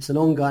 It's an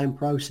ongoing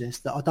process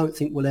that I don't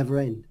think will ever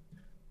end.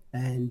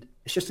 And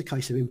it's just a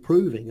case of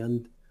improving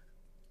and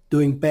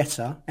doing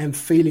better and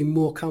feeling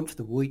more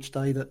comfortable each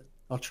day that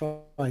I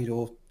trade,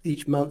 or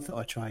each month that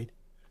I trade.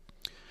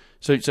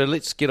 So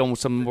let's get on with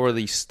some more of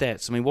these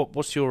stats. I mean,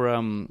 what's your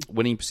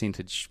winning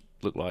percentage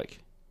look like?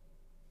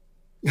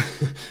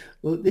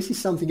 Well, this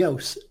is something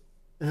else,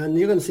 and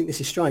you're going to think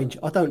this is strange.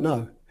 I don't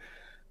know.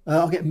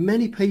 I get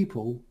many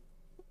people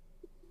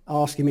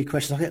asking me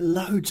questions. I get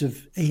loads of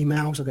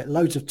emails. I get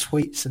loads of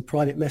tweets and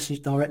private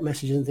message, direct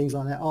messages and things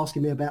like that,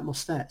 asking me about my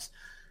stats.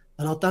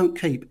 And I don't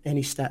keep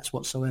any stats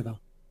whatsoever.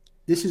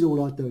 This is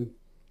all I do.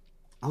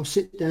 I'll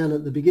sit down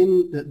at the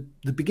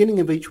beginning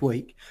of each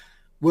week,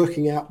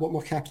 working out what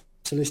my capital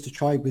is to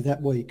trade with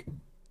that week,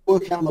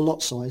 work out my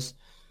lot size,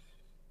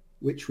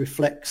 which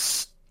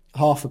reflects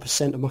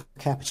 0.5% of my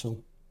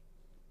capital.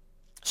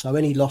 So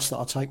any loss that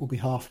I take will be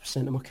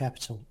 0.5% of my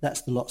capital.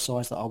 That's the lot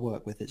size that I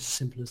work with. It's as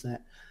simple as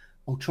that.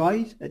 I'll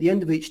trade. At the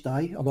end of each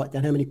day, I'll write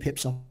down how many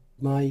pips I've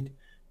made,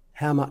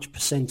 how much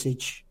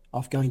percentage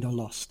I've gained or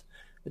lost.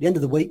 At the end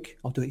of the week,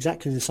 I'll do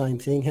exactly the same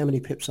thing, how many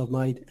pips I've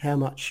made, how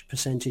much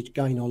percentage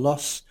gain or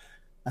loss,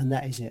 and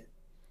that is it.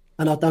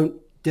 And I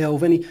don't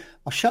delve any.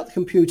 I shut the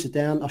computer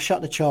down, I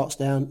shut the charts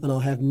down, and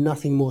I have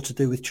nothing more to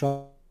do with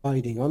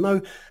trading.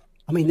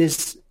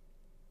 There's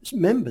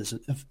members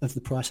of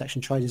the Price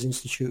Action Traders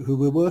Institute who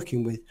we're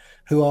working with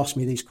who ask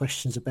me these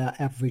questions about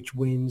average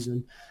wins,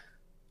 and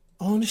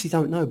I honestly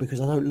don't know, because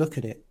I don't look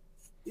at it.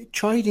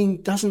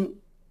 Trading doesn't,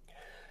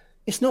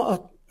 it's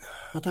not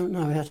I don't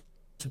know how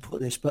to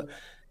put this, but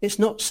it's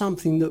not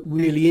something that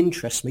really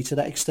interests me to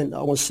that extent that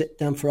I want to sit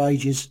down for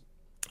ages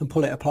and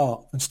pull it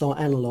apart and start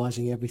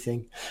analysing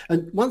everything.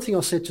 And one thing I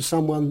said to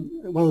one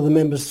of the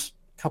members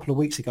a couple of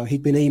weeks ago,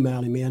 he'd been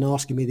emailing me and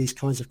asking me these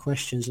kinds of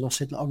questions, and I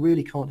said, I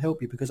really can't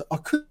help you because I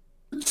could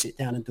sit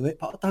down and do it,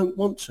 but I don't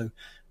want to.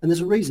 And there's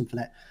a reason for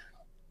that.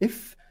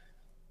 If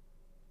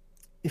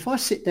I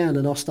sit down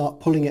and I start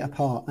pulling it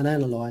apart and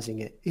analysing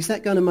it, is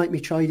that going to make me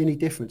trade any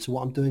different to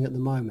what I'm doing at the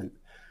moment?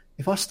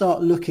 If I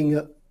start looking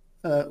at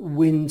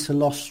win to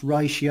loss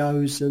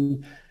ratios,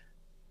 and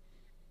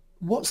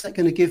what's that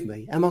going to give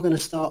me? Am I going to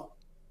start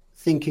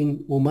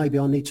thinking, well, maybe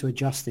I need to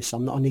adjust this, I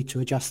need to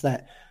adjust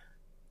that?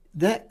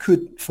 That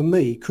could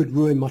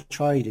ruin my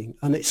trading,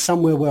 and it's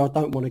somewhere where I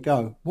don't want to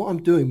go. What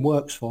I'm doing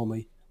works for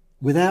me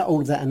without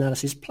all of that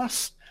analysis.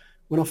 Plus,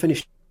 when I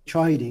finish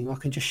trading, I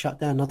can just shut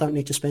down. I don't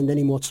need to spend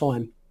any more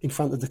time in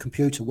front of the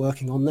computer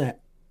working on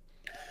that.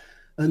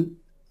 And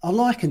I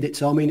likened it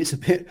to, it's a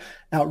bit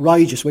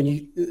outrageous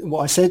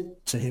what I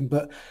said to him,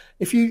 but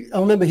I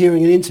remember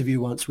hearing an interview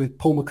once with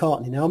Paul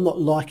McCartney. Now, I'm not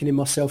likening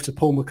myself to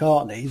Paul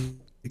McCartney.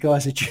 The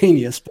guy's a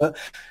genius, but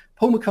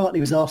Paul McCartney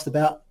was asked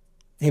about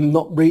him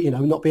not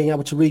being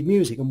able to read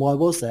music, and why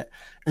was that?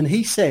 And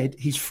he said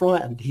he's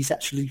frightened. He's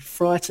actually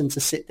frightened to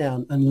sit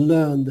down and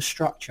learn the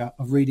structure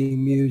of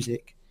reading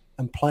music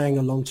and playing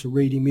along to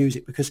reading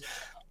music, because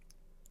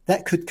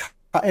that could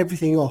cut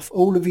everything off.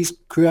 All of his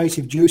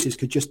creative juices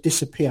could just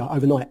disappear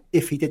overnight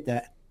if he did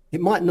that. It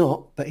might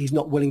not, but he's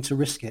not willing to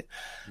risk it.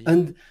 Yeah.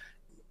 And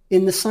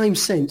in the same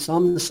sense,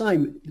 I'm the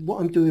same. What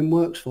I'm doing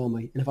works for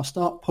me. And if I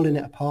start pulling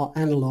it apart,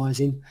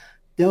 analysing,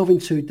 delving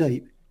too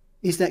deep,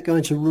 is that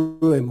going to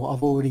ruin what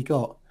I've already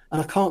got?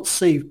 And I can't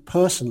see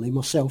personally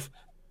myself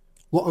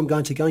what I'm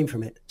going to gain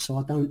from it. So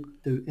I don't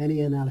do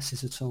any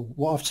analysis at all.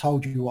 What I've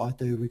told you what I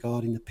do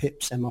regarding the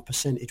pips and my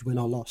percentage when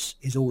I lost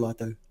is all I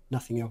do,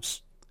 nothing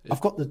else. Yeah.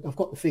 I've got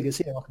the figures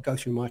here. I could go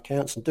through my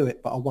accounts and do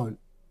it, but I won't.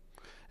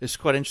 It's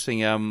quite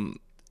interesting.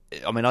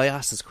 I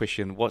asked this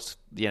question, what's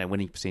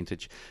winning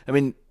percentage?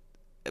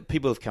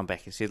 People have come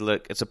back and said,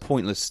 look, it's a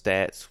pointless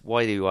stat.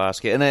 Why do you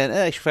ask it? And in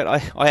actual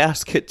fact, I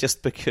ask it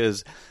just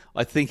because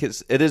I think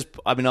it is.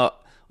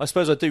 I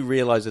suppose I do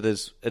realise it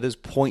is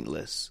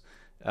pointless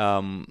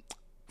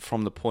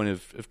from the point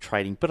of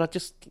trading. But I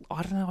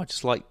don't know. I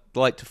just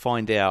like to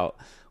find out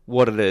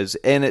what it is,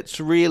 and it's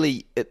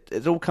really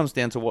it all comes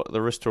down to what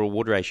the risk to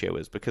reward ratio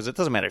is, because it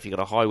doesn't matter if you've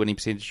got a high winning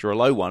percentage or a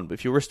low one, but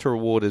if your risk to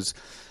reward is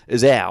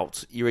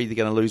out, you're either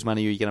going to lose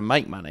money or you're going to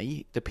make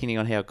money depending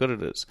on how good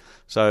it is.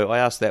 So I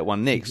asked that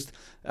one next,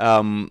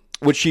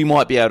 which you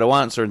might be able to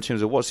answer in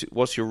terms of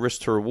what's your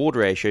risk to reward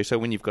ratio. So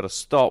when you've got a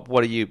stop,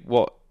 what are you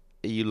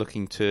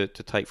looking to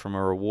take from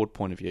a reward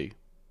point of view?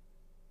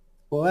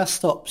 Well, our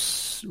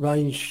stops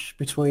range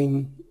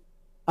between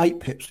 8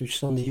 pips, which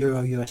is on the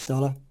euro US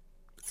dollar,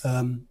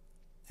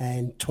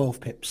 and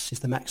 12 pips is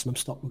the maximum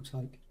stop we'll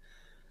take.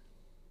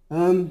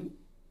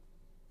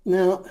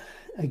 Now,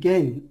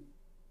 again,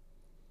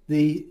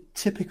 the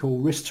typical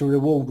risk to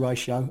reward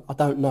ratio, I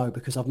don't know,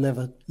 because I've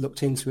never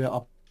looked into it.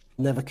 I've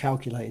never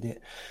calculated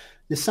it.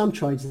 There's some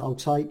trades that I'll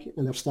take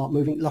and they'll start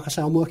moving. Like I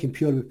say, I'm working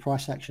purely with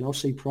price action. I'll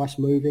see price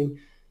moving,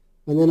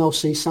 and then I'll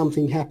see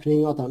something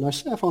happening. I don't know.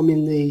 Say if I'm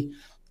in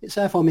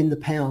the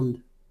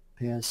pound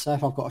pairs, say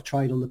if I've got a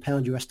trade on the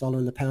pound US dollar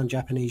and the pound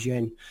Japanese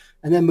yen,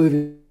 and they're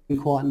moving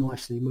quite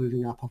nicely,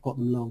 moving up, I've got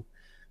them long.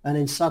 And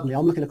then suddenly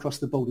I'm looking across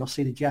the board and I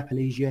see the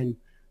Japanese yen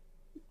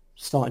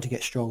starting to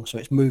get strong, so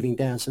it's moving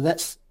down. So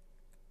there's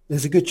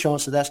a good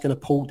chance that that's going to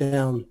pull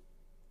down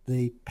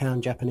the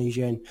pound Japanese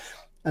yen.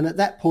 And at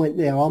that point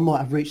there, I might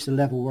have reached the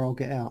level where I'll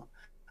get out.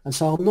 And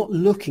so I'm not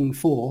looking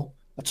for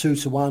a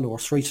 2-to-1 or a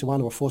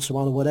 3-to-1 or a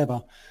 4-to-1 or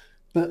whatever.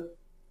 But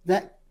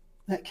that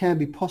can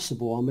be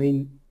possible.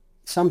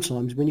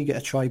 Sometimes when you get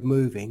a trade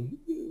moving,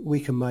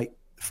 we can make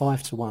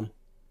 5-to-1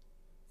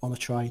 on a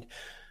trade.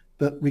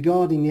 But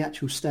regarding the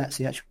actual stats,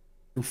 the actual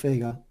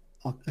figure,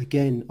 I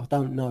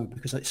don't know,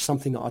 because it's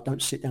something that I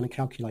don't sit down and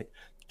calculate.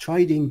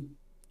 Trading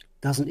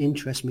doesn't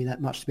interest me that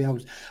much to be able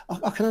to...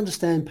 I can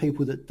understand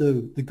people that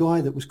do. The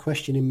guy that was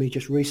questioning me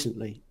just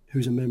recently,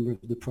 who's a member of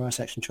the Price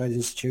Action Traders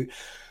Institute,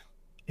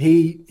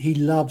 he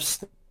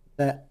loves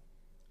that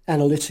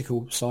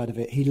analytical side of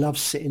it. He loves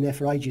sitting there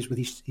for ages with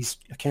his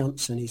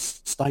accounts and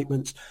his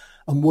statements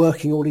and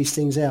working all these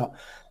things out.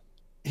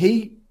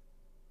 He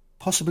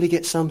possibly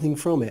gets something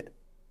from it.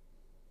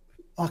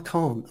 I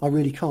can't. I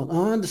really can't.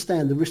 I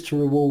understand the risk to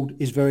reward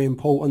is very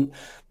important,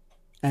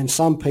 and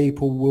some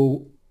people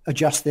will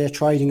adjust their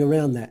trading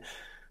around that.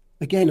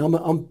 Again,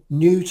 I'm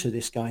new to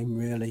this game,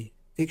 really,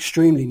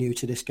 extremely new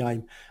to this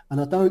game,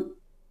 and I don't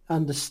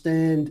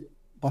understand,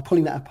 by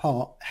pulling that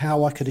apart,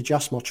 how I could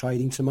adjust my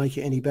trading to make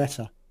it any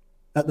better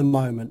at the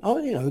moment.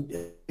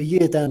 A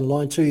year down the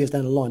line, 2 years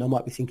down the line, I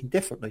might be thinking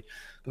differently.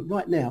 But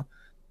right now,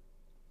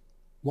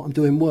 what I'm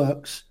doing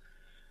works,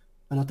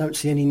 and I don't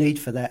see any need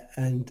for that,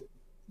 and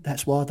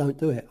that's why I don't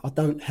do it. I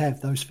don't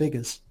have those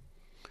figures.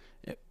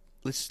 Yeah.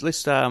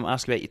 Let's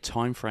ask about your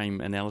time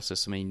frame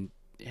analysis.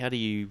 How do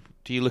you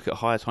look at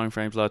higher time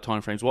frames, lower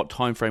time frames? What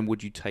time frame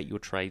would you take your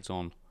trades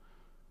on?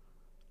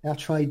 our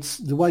trades,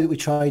 the way that we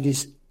trade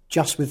is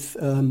just with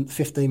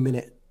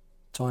 15-minute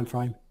time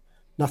frame,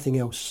 nothing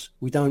else.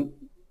 We don't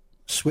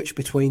switch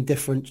between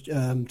different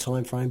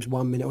time frames,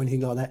 1 minute or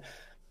anything like that.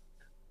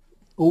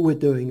 All we're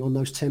doing on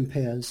those 10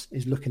 pairs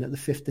is looking at the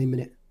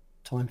 15-minute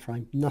time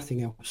frame,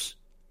 nothing else.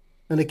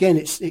 And again,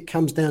 it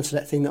comes down to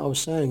that thing that I was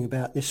saying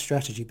about this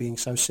strategy being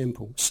so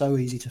simple, so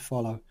easy to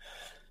follow.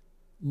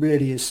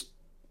 Really is,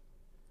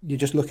 you're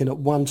just looking at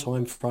one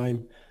time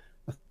frame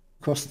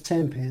across the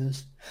 10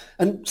 pairs.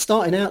 And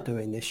starting out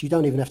doing this, you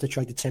don't even have to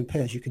trade the 10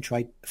 pairs. You can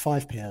trade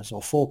 5 pairs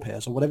or 4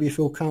 pairs or whatever you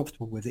feel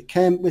comfortable with. It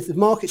can, with the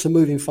markets are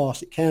moving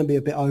fast, it can be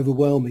a bit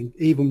overwhelming,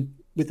 even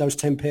with those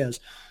 10 pairs.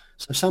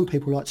 So some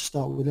people like to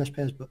start with less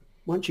pairs, but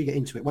once you get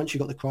into it, once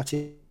you've got the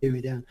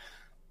criteria down,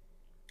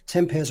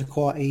 10 pairs are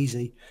quite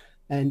easy.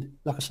 And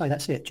like I say,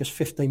 that's it, just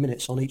 15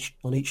 minutes on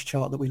each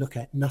chart that we look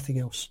at, nothing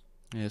else.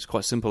 Yeah, it's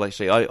quite simple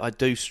actually. I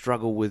do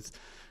struggle with,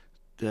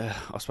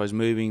 I suppose,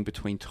 moving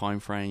between time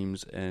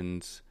frames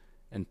and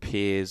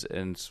pairs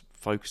and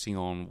focusing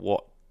on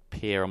what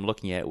pair I'm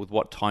looking at with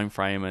what time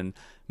frame and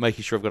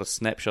making sure I've got a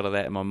snapshot of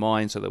that in my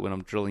mind so that when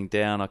I'm drilling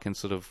down I can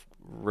sort of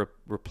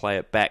replay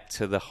it back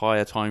to the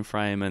higher time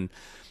frame, and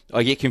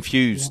I get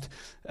confused.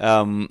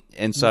 And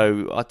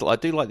so I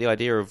do like the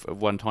idea of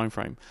one time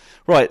frame.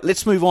 Right,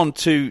 let's move on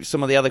to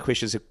some of the other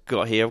questions I've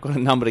got here. I've got a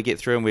number to get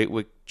through and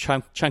we're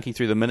chunking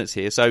through the minutes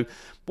here. So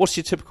what's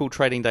your typical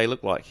trading day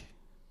look like?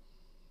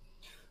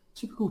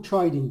 Typical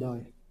trading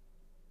day.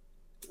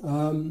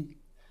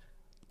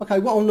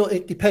 Okay,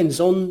 it depends.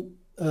 On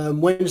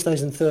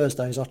Wednesdays and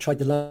Thursdays, I trade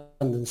the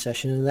London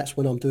session, and that's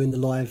when I'm doing the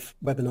live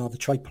webinar, the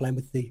trade plan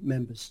with the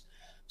members.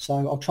 So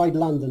I'll trade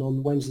London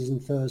on Wednesdays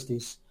and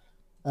Thursdays.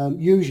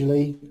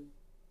 Usually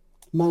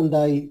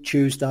Monday,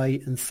 Tuesday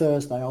and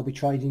Thursday I'll be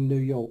trading New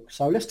York.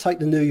 So let's take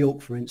the New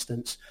York for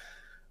instance.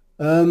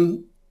 I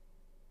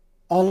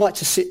like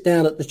to sit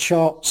down at the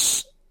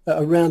charts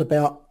at around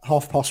about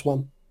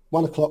 1:30,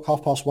 1 o'clock,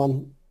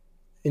 1:30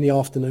 in the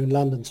afternoon,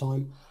 London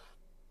time.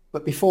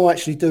 But before I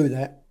actually do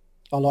that,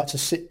 I like to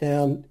sit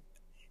down,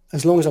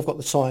 as long as I've got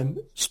the time,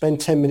 spend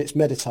 10 minutes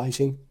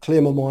meditating,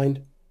 clear my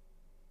mind.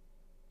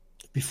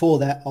 Before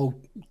that, I'll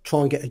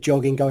try and get a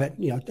jog in, have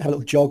a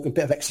little jog, a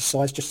bit of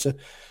exercise just to,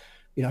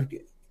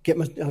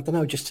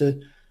 just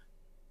to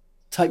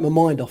take my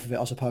mind off of it,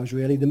 I suppose,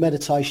 really. The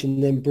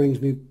meditation then brings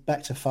me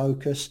back to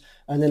focus,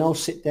 and then I'll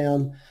sit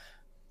down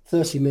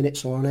 30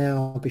 minutes or an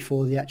hour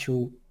before the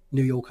actual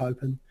New York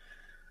Open.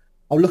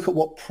 I'll look at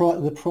what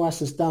the price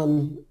has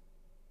done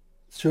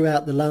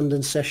throughout the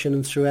London session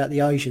and throughout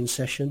the Asian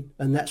session,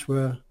 and that's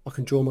where I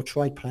can draw my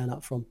trade plan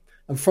up from.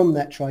 And from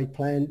that trade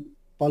plan,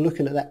 by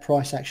looking at that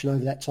price action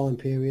over that time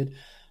period,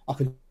 I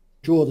can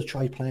draw the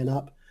trade plan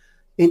up.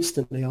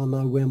 Instantly, I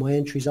know where my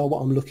entries are,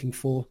 what I'm looking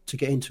for to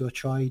get into a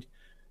trade,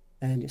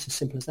 and it's as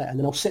simple as that. And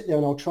then I'll sit there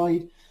and I'll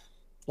trade.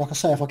 Like I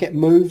say, if I get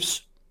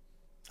moves,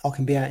 I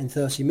can be out in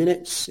 30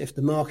 minutes. If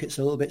the market's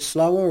a little bit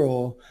slower,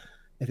 or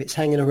if it's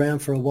hanging around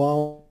for a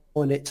while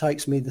and it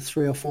takes me the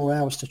 3 or 4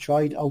 hours to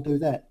trade, I'll do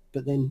that.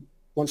 But then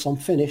once I'm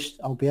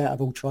finished, I'll be out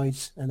of all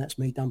trades, and that's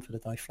me done for the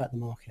day, flat the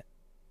market.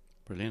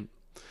 Brilliant.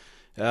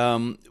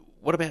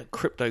 What about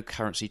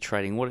cryptocurrency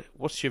trading?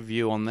 What's your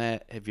view on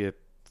that? Have you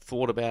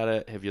thought about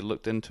it? Have you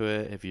looked into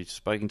it? Have you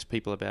spoken to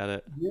people about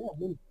it?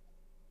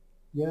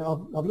 Yeah,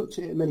 I've looked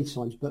at it many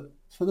times, but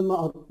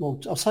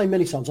I'll say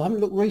many times. I haven't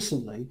looked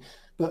recently,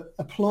 but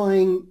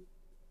applying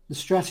the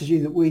strategy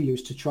that we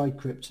use to trade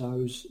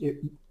cryptos,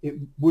 it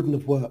wouldn't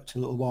have worked a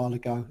little while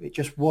ago. It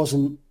just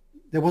wasn't.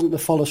 There wasn't the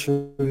follow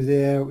through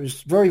there. It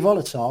was very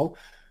volatile,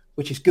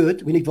 which is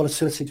good. We need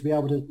volatility to be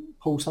able to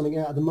pull something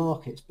out of the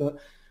markets, but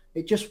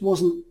it just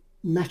wasn't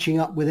matching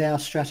up with our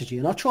strategy.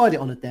 And I tried it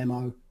on a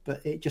demo,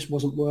 but it just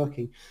wasn't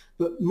working.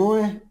 But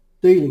my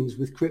dealings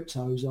with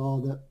cryptos are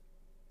that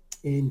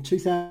in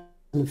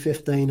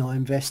 2015 I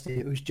invested.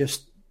 It was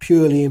just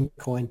purely in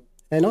Bitcoin,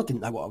 and I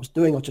didn't know what I was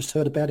doing. I just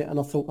heard about it and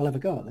I thought, I'll have a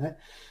go at that.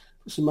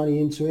 Put some money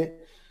into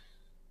it,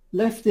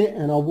 left it,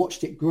 and I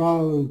watched it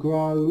grow and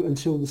grow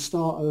until the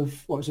start of,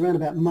 it was around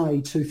about May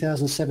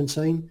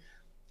 2017,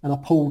 and I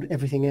pulled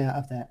everything out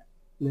of that.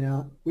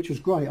 Now, which was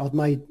great. I'd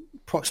made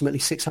approximately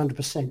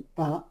 600%,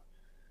 but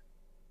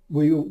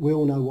we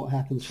all know what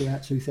happened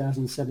throughout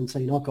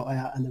 2017. I got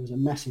out and there was a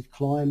massive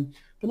climb,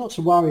 but not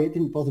to worry, it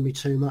didn't bother me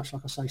too much.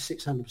 Like I say,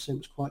 600%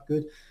 was quite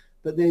good.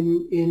 But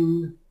then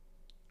in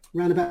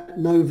around about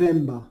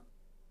November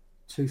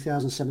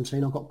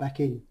 2017, I got back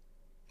in.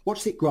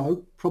 Watched it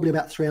grow, probably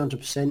about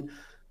 300%.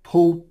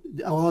 Pulled,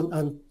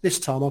 and this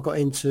time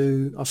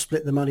I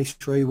split the money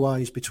 3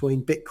 ways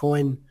between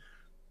Bitcoin,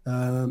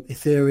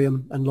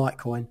 Ethereum and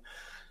Litecoin.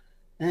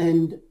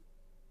 And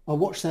I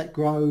watched that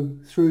grow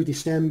through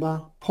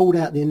December, pulled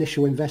out the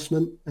initial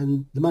investment,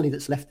 and the money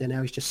that's left there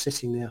now is just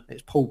sitting there.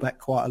 It's pulled back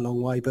quite a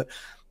long way, but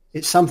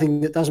it's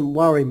something that doesn't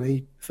worry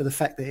me for the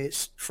fact that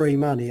it's free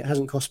money. It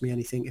hasn't cost me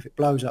anything. If it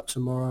blows up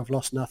tomorrow, I've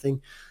lost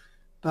nothing.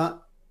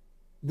 But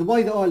the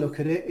way that I look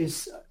at it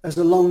is as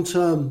a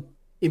long-term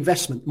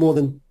investment more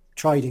than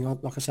trading.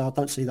 Like I say, I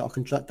don't see that I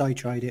can day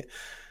trade it.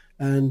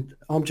 And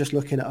I'm just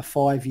looking at a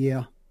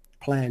 5-year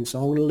plan. So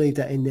I'm going to leave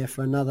that in there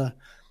for another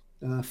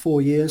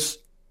 4 years,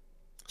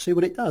 see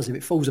what it does. If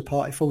it falls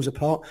apart, it falls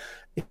apart.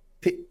 If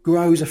it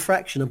grows a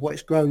fraction of what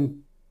it's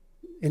grown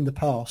in the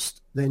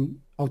past, then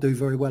I'll do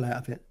very well out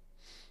of it.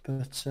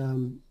 But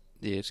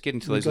it's getting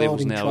to those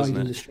levels now, isn't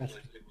it?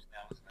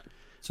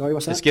 Sorry,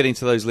 what's that? It's getting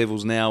to those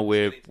levels now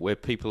where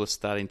people are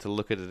starting to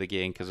look at it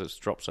again because it's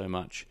dropped so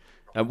much.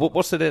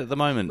 What's it at the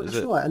moment? Is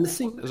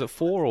it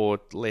 4 or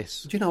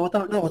less? Do you know? I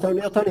don't know. I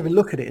don't even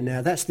look at it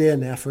now. That's there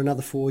now for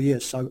another 4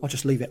 years, so I'll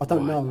just leave it. I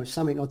don't know. It's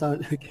something I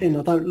don't. Again,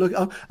 I don't look.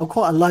 I'm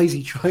quite a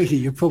lazy trader.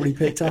 You've probably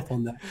picked up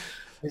on that.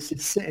 It's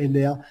just sitting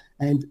there,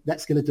 and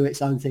that's going to do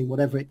its own thing,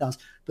 whatever it does.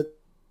 But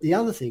the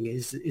other thing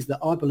is that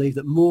I believe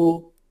that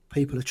more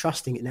people are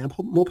trusting it now.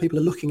 More people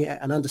are looking at it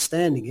and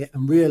understanding it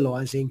and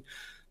realising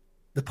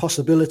the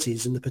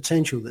possibilities and the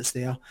potential that's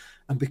there.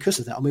 And because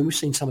of that, I mean, we've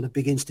seen some of the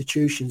big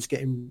institutions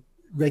getting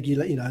they're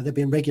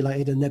being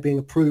regulated and they're being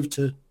approved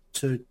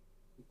to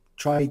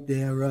trade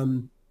their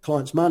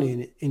clients'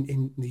 money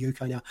in the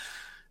UK now.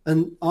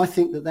 And I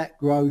think that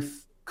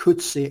growth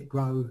could see it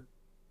grow.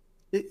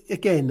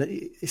 Again,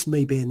 it's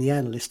me being the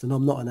analyst, and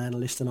I'm not an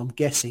analyst, and I'm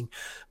guessing.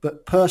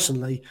 But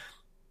personally,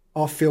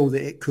 I feel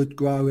that it could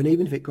grow, and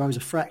even if it grows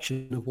a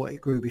fraction of what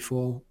it grew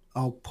before,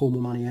 I'll pull my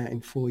money out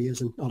in 4 years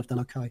and I'll have done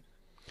okay.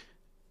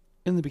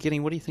 In the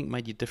beginning, what do you think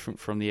made you different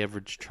from the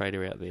average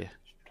trader out there?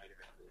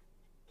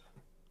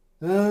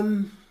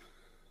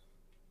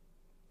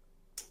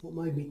 What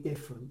made me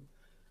different?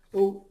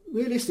 Well,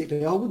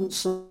 realistically, I'd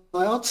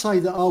say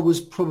that I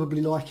was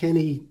probably like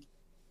any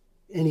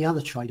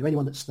other trader,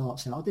 anyone that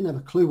starts out. I didn't have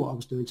a clue what I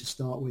was doing to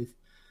start with.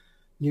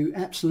 Knew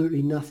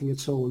absolutely nothing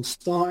at all. And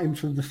starting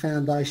from the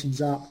foundations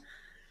up,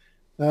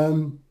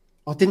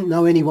 I didn't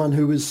know anyone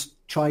who was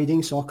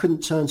trading, so I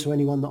couldn't turn to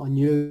anyone that I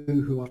knew,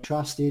 who I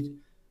trusted.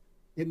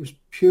 It was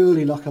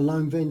purely like a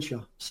lone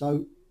venture.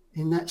 So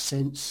in that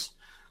sense,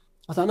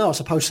 I don't know. I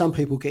suppose some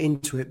people get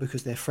into it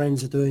because their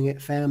friends are doing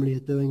it, family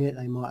are doing it.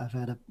 They might have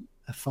had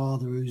a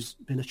father who's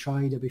been a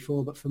trader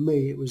before. But for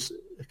me, it was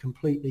a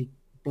completely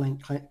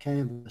blank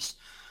canvas.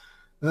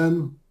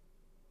 And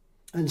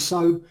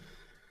so,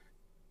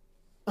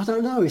 I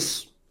don't know.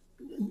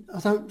 I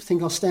don't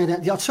think I'll stand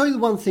out. I'll tell you the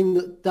one thing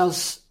that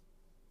does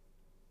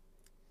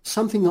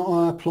something that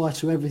I apply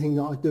to everything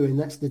that I do, and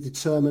that's the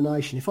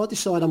determination. If I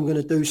decide I'm going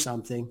to do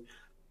something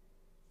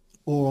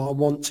or I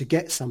want to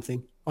get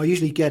something, I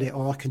usually get it,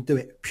 or I can do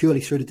it purely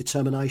through the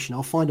determination.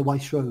 I'll find a way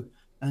through.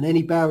 And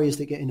any barriers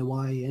that get in the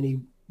way, any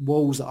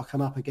walls that I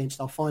come up against,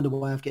 I'll find a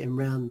way of getting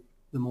around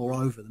them or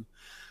over them.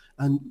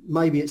 And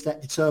maybe it's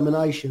that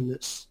determination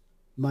that's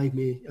made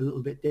me a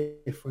little bit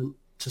different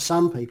to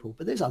some people.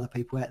 But there's other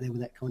people out there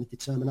with that kind of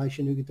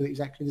determination who can do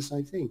exactly the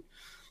same thing.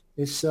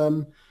 It's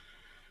the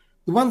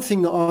one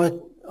thing that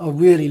I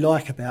really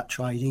like about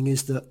trading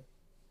is that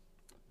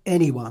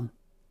anyone,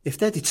 if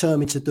they're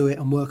determined to do it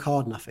and work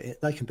hard enough at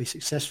it, they can be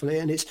successful at it.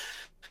 And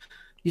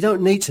you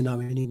don't need to know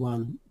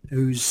anyone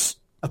who's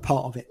a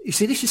part of it. You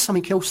see, this is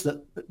something else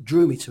that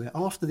drew me to it.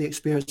 After the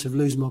experience of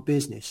losing my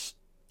business,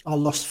 I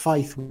lost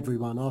faith with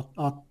everyone.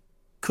 I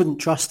couldn't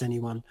trust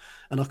anyone,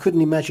 and I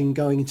couldn't imagine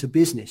going into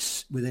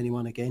business with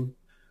anyone again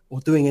or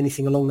doing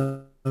anything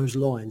along those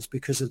lines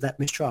because of that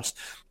mistrust.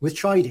 With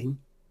trading,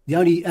 the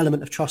only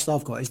element of trust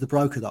I've got is the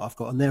broker that I've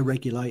got, and they're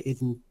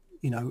regulated, and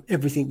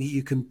everything that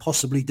you can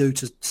possibly do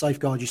to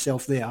safeguard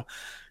yourself there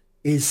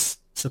is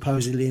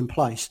supposedly in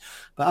place.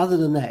 But other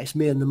than that, it's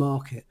me and the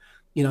market.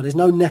 There's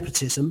no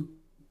nepotism.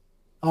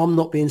 I'm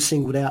not being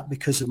singled out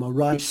because of my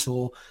race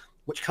or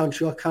which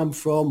country I come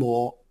from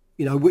or,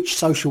 which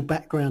social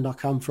background I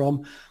come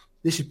from.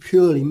 This is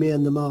purely me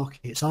and the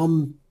markets.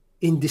 I'm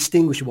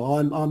indistinguishable.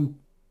 I'm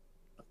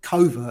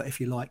covert, if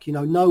you like.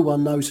 No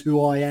one knows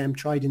who I am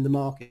trading the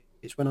market.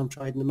 It's when I'm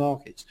trading the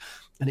markets.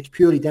 And it's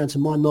purely down to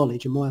my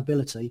knowledge and my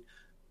ability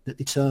that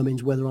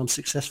determines whether I'm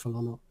successful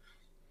or not.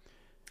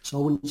 So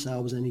I wouldn't say I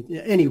was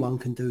anyone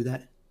can do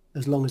that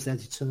as long as they're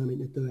determined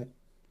to do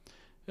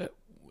it.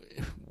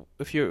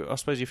 If you're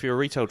a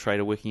retail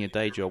trader working a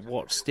day job,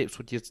 what steps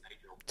would you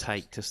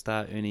take to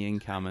start earning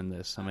income in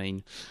this? I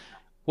mean,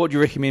 what do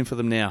you recommend for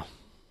them now?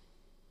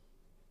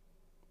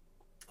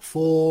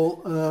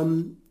 For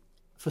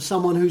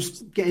someone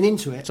who's getting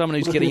into it, someone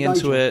who's getting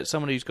into it,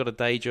 someone who's got a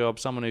day job,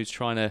 someone who's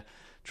trying to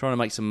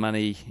make some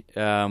money.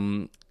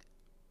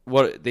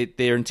 What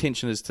their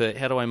intention is to,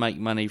 how do I make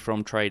money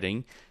from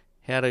trading?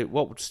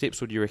 What steps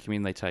would you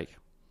recommend they take?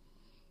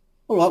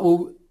 All right.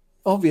 Well,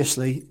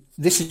 obviously,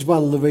 this is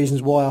one of the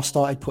reasons why I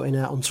started putting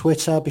out on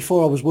Twitter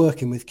before I was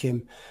working with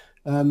Kim.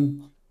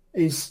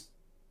 Is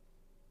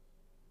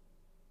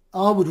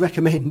I would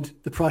recommend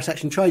the Price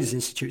Action Traders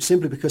Institute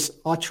simply because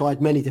I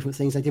tried many different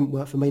things. They didn't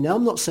work for me. Now,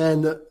 I'm not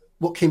saying that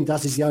what Kim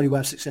does is the only way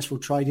of successful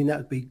trading. That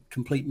would be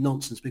complete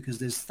nonsense because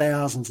there's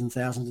thousands and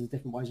thousands of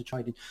different ways of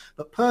trading.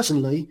 But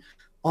personally,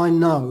 I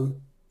know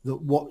that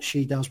what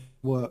she does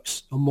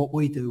works and what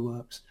we do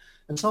works.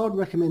 And so I'd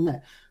recommend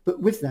that.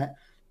 But with that,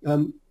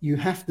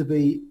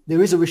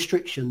 there is a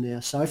restriction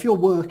there. So if you're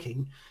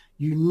working,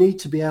 you need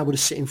to be able to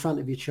sit in front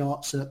of your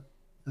charts at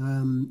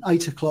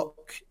 8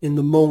 o'clock in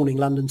the morning,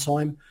 London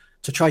time,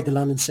 to trade the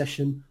London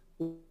session,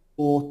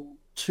 or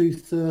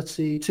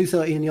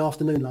 2:30 in the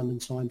afternoon London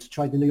time to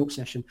trade the New York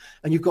session.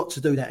 And you've got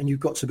to do that, and you've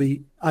got to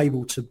be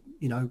able to,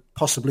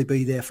 possibly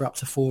be there for up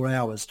to 4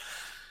 hours.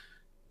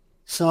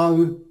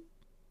 So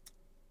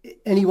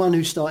anyone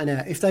who's starting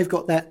out, if they've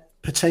got that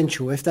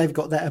potential, if they've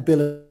got that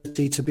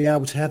ability to be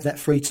able to have that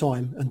free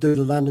time and do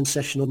the London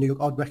session or New York,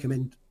 I'd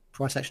recommend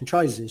Price Action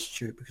Traders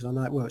Institute, because I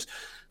know it works.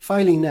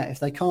 Failing that, if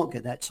they can't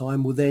get that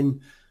time, well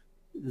then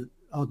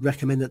I'd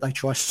recommend that they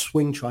try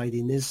swing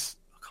trading. I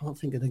can't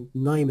think of the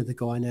name of the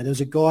guy now.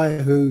 There's a guy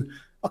who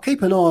I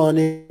keep an eye on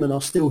him, and I'll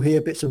still hear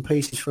bits and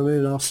pieces from him,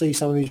 and I'll see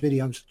some of his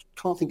videos.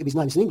 Can't think of his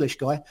name. He's an English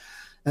guy,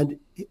 and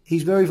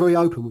he's very, very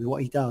open with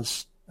what he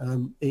does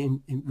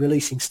in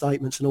releasing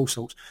statements and all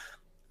sorts.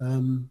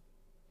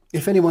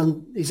 If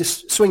anyone, he's a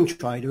swing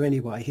trader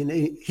anyway,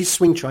 his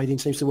swing trading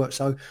seems to work.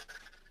 So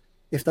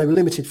if they were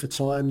limited for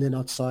time, then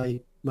I'd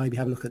say maybe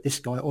have a look at this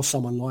guy or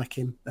someone like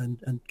him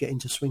and get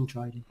into swing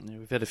trading. Yeah,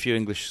 we've had a few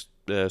English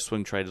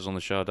swing traders on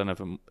the show. I don't know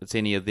if it's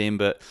any of them,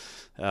 but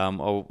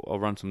I'll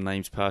run some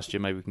names past you.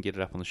 Maybe we can get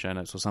it up on the show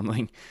notes or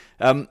something.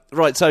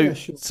 Right, so yeah,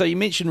 sure. So you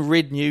mentioned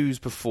red news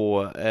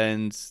before,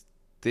 and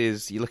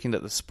you're looking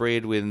at the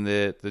spread when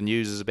the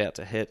news is about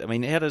to hit. I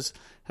mean, how does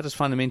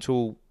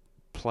fundamental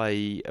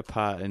play a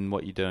part in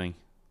what you're doing?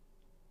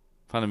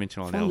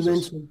 Fundamental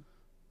analysis.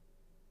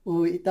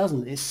 Well, it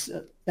doesn't.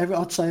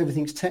 I'd say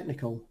everything's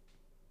technical.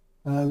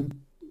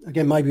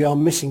 Again, maybe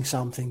I'm missing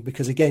something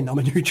because, again, I'm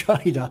a new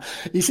trader.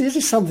 You see, this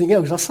is something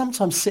else. I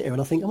sometimes sit here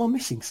and I think, am I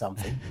missing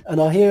something?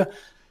 And I hear,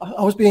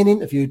 I was being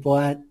interviewed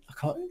by,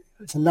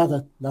 it's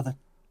another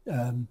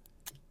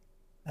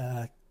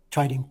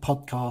trading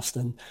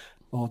podcast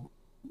or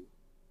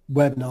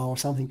webinar or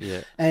something.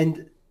 Yeah.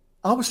 And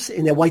I was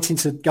sitting there waiting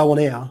to go on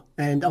air,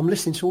 and I'm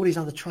listening to all these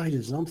other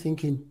traders, and I'm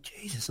thinking,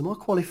 Jesus, am I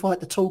qualified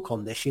to talk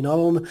on this?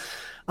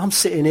 I'm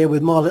sitting here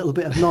with my little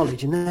bit of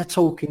knowledge, and they're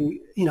talking,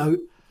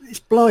 it's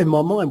blowing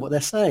my mind what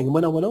they're saying. And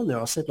when I went on there,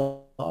 I said,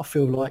 I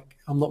feel like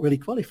I'm not really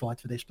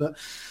qualified for this, but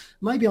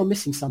maybe I'm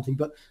missing something.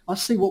 But I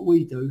see what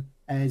we do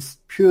as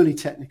purely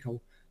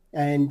technical,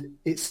 and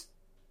it's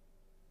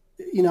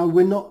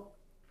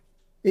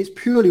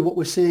purely what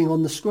we're seeing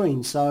on the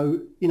screen.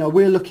 So,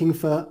 we're looking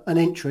for an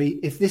entry.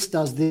 If this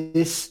does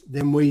this,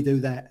 then we do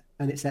that,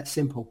 and it's that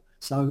simple.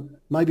 So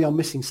maybe I'm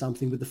missing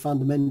something with the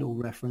fundamental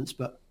reference,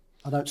 but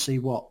I don't see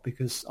what,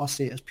 because I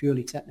see it as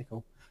purely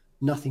technical.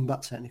 Nothing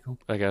but technical.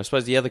 Okay, I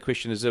suppose the other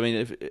question is, or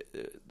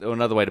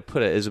another way to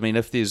put it is,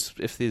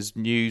 if there's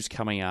news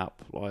coming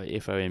up like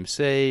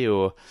FOMC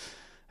or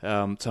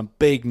some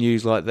big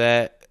news like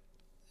that,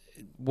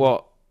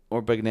 or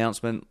a big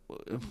announcement,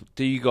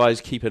 do you guys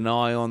keep an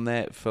eye on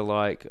that for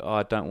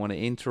I don't want to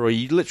enter, or are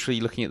you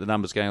literally looking at the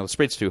numbers going, the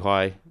spread's too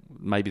high,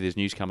 maybe there's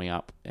news coming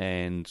up,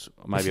 and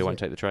maybe I won't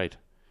take the trade,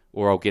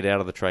 or I'll get out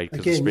of the trade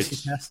because the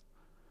spread's...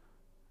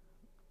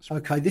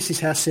 Okay, this is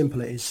how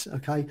simple it is.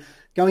 Okay,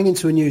 going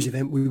into a news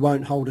event, we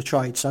won't hold a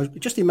trade. So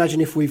just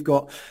imagine if we've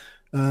got,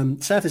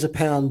 say if there's a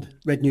pound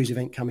red news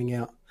event coming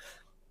out,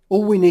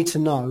 all we need to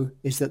know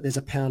is that there's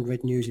a pound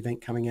red news event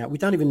coming out. We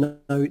don't even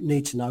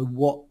need to know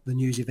what the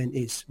news event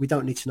is. We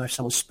don't need to know if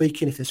someone's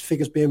speaking, if there's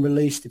figures being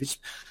released, if it's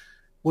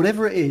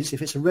whatever it is.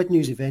 If it's a red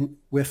news event,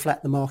 we're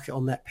flat the market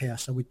on that pair,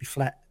 so we'd be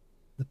flat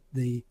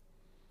the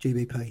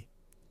GBP.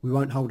 We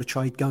won't hold a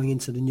trade going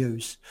into the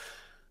news.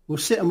 We'll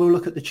sit and we'll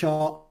look at the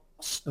chart,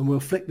 and we'll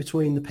flick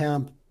between the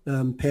pound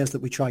pairs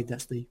that we trade.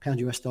 That's the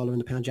pound US dollar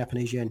and the pound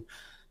Japanese yen.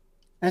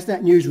 As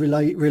that news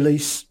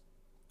release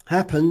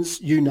happens,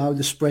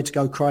 the spreads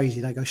go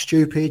crazy. They go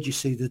stupid. You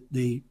see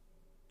the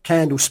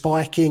candle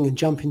spiking and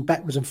jumping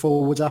backwards and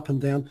forwards, up and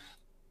down.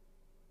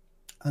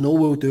 And all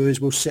we'll do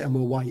is we'll sit and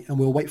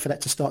we'll wait for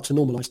that to start to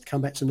normalise, to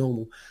come back to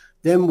normal.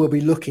 Then we'll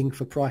be looking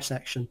for price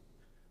action.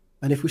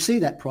 And if we see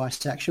that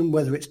price action,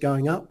 whether it's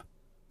going up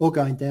or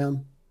going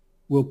down,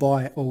 we'll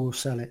buy it or we'll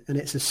sell it. And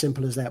it's as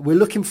simple as that. We're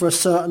looking for a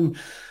certain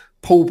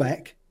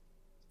pullback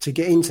to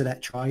get into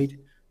that trade,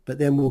 but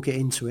then we'll get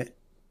into it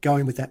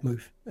going with that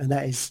move. And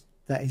that is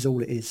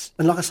all it is.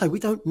 And like I say, we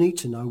don't need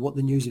to know what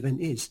the news event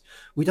is.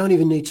 We don't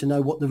even need to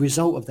know what the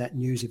result of that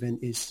news event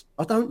is.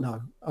 I don't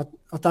know. I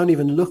don't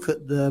even look at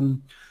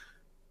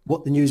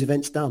what the news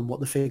event's done, what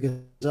the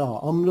figures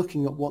are. I'm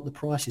looking at what the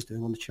price is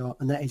doing on the chart,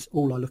 and that is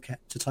all I look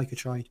at to take a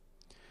trade.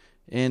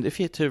 And if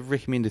you had to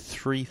recommend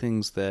 3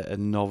 things that a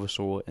novice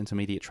or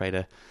intermediate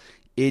trader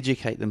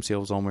educate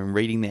themselves on when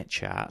reading that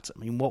chart,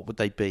 what would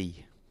they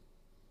be?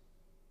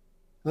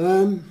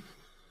 3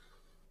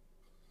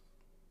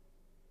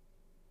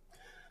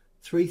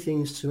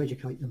 things to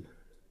educate them.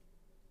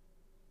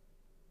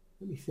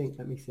 Let me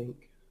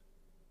think.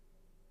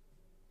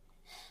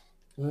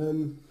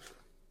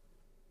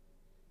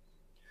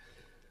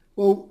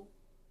 Well,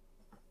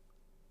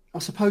 I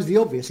suppose the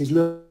obvious is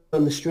learn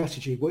the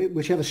strategy.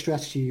 Whichever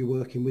strategy you're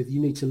working with, you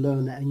need to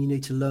learn that, and you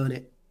need to learn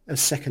it as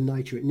second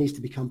nature. It needs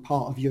to become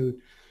part of you.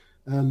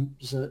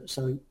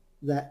 So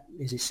that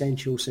is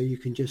essential, so you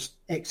can just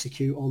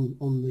execute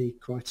on the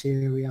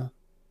criteria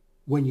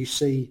when you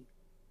see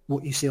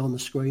what you see on the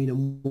screen,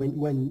 and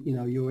when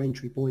your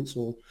entry points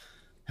or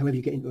however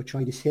you get into a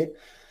trade is hit.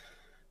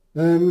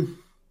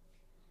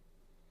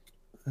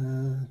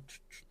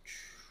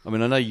 I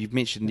mean, I know you've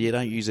mentioned you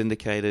don't use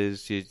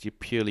indicators, you're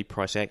purely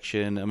price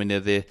action. I mean,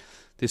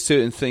 there's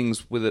certain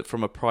things with it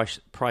from a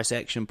price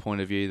action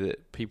point of view that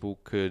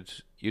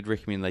you'd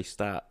recommend they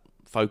start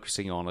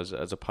focusing on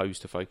as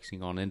opposed to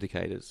focusing on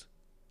indicators.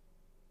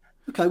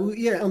 Okay, well,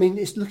 yeah, I mean,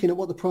 it's looking at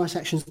what the price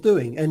action's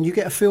doing, and you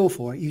get a feel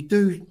for it.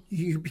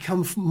 You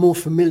become more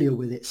familiar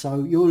with it.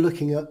 So you're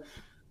looking at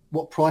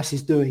what price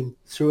is doing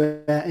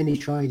throughout any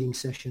trading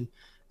session,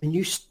 and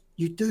you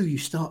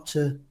start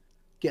to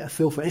get a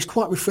feel for it. It's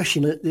quite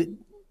refreshing.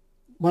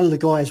 One of the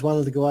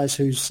guys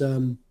who's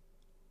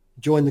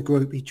joined the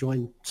group, he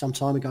joined some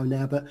time ago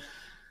now, but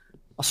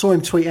I saw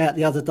him tweet out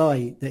the other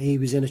day that he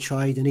was in a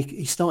trade and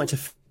he's starting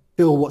to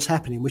feel what's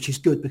happening, which is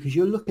good because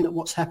you're looking at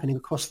what's happening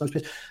across those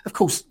pairs. Of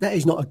course, that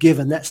is not a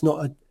given. That's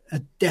not a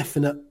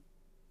definite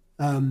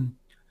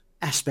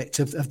aspect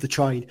of the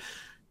trade.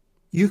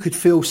 You could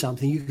feel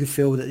something. You could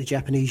feel that the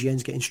Japanese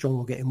yen's getting strong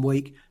or getting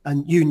weak,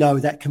 and you know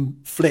that can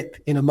flip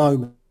in a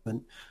moment.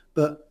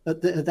 But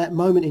at that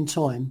moment in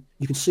time,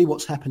 you can see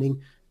what's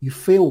happening, you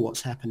feel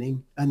what's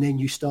happening, and then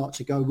you start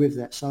to go with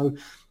that. So,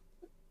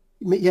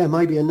 yeah,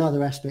 maybe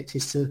another aspect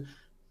is to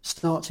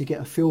start to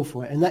get a feel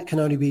for it. And that can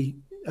only be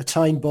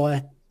attained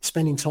by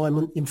spending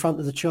time in front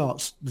of the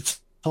charts, the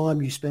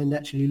time you spend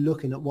actually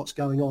looking at what's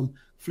going on,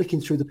 flicking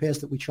through the pairs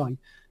that we trade,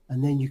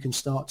 and then you can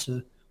start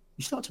to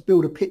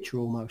build a picture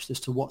almost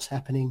as to what's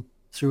happening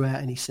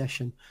throughout any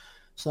session.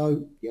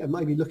 So, yeah,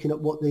 maybe looking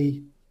at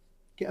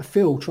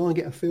try and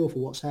get a feel for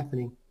what's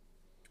happening.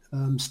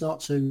 Start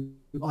to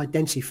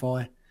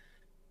identify,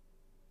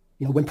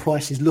 when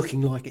price is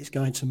looking like it's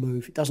going to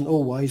move. It doesn't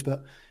always,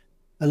 but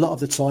a lot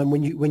of the time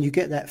when you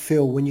get that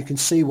feel, when you can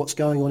see what's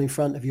going on in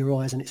front of your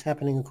eyes and it's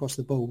happening across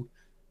the board,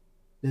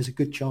 there's a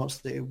good chance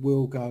that it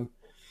will go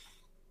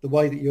the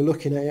way that you're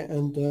looking at it,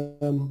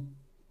 and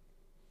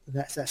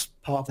that's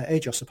part of the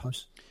edge, I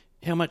suppose.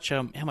 How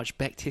much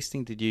back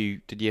testing did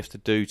you have to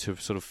do to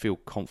sort of feel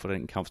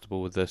confident and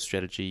comfortable with the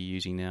strategy you're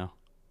using now?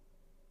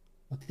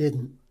 I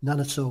didn't. None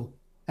at all.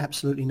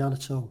 Absolutely none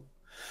at all.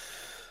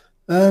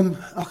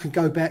 I could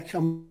go back.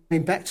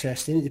 Back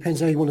testing, it depends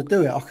how you want to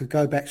do it. I could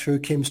go back through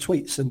Kim's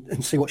tweets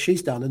and see what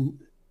she's done and,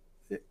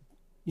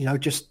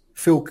 just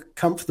feel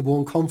comfortable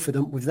and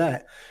confident with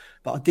that.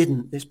 But I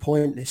didn't. It's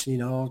pointless.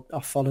 I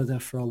followed her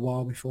for a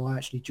while before I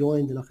actually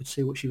joined and I could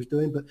see what she was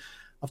doing. But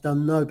I've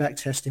done no back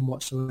testing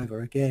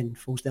whatsoever. Again,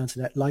 falls down to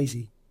that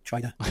lazy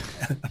trader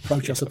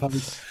approach, I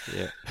suppose.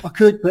 Yeah. I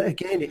could, but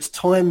again, it's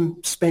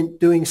time spent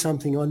doing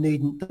something I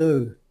needn't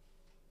do.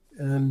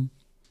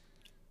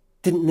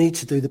 Didn't need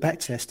to do the back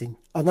testing.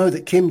 I know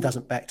that Kim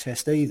doesn't back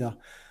test either.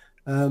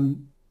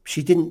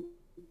 She didn't,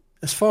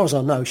 as far as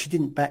I know, she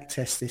didn't back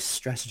test this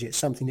strategy. It's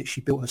something that she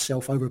built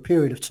herself over a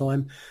period of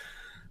time.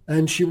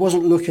 And she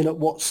wasn't looking at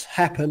what's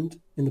happened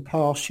in the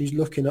past. She's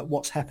looking at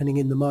what's happening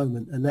in the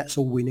moment. And that's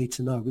all we need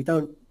to know.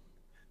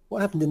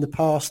 What happened in the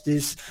past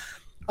is,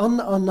 I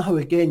know,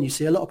 again, you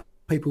see a lot of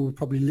people will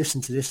probably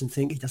listen to this and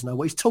think he doesn't know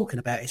what he's talking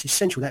about. It's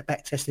essential, that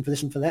back testing for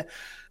this and for that.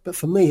 But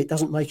for me, it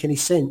doesn't make any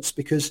sense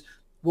because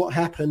what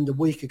happened a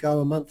week ago,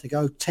 a month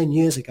ago, 10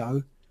 years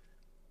ago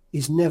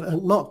is never...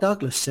 And Mark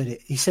Douglas said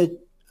it. He said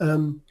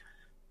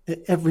at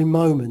every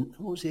moment...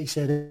 What was it he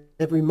said?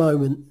 Every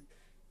moment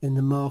in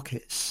the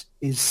markets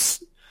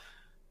is...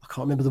 I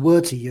can't remember the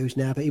words he used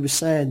now, but he was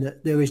saying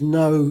that there is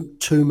no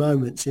two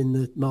moments in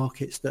the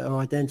markets that are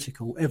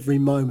identical. Every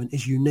moment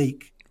is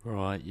unique.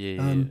 Right,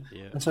 yeah. And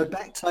so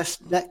back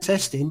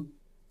testing...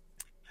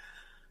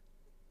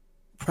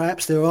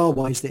 Perhaps there are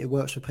ways that it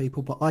works for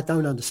people, but I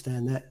don't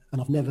understand that, and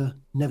I've never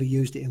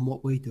used it in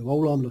what we do.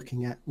 All I'm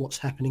looking at what's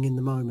happening in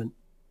the moment,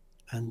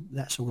 and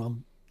that's all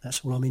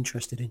I'm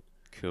interested in.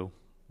 Cool.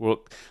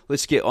 Well,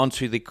 let's get on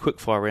to the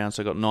quickfire round.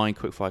 So I've got 9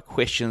 quickfire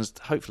questions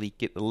to hopefully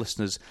get the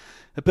listeners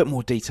a bit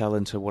more detail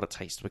into what it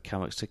takes to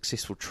become a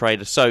successful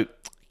trader. So,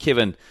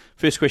 Kevin,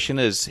 first question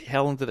is,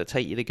 how long did it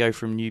take you to go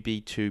from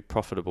newbie to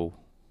profitable?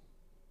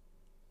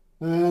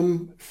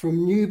 From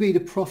newbie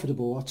to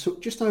profitable, I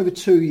took just over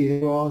 2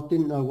 years. I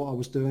didn't know what I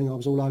was doing. I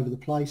was all over the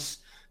place.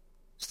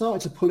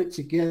 Started to pull it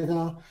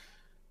together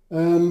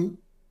when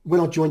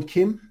I joined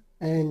Kim,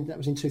 and that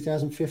was in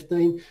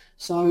 2015.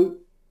 So,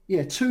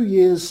 yeah, 2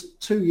 years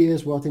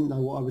where I didn't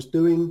know what I was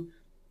doing.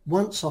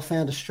 Once I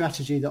found a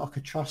strategy that I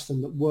could trust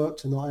and that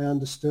worked and that I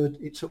understood,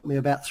 it took me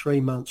about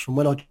 3 months from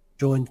when I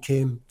joined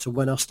Kim to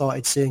when I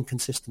started seeing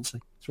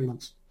consistency. 3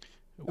 months,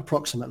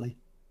 approximately.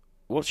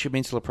 What's your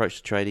mental approach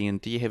to trading, and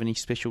do you have any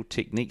special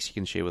techniques you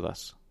can share with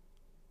us?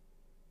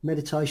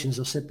 Meditation, as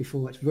I said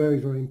before, it's very,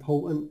 very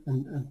important,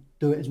 and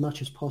do it as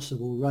much as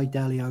possible. Ray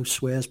Dalio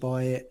swears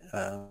by it.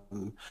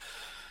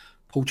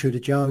 Paul Tudor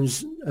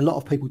Jones, a lot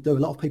of people do. A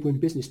lot of people in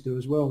business do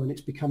as well, and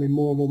it's becoming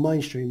more and more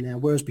mainstream now.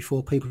 Whereas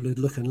before, people would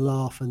look and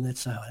laugh and they'd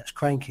say, "Oh, that's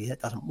cranky.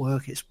 That doesn't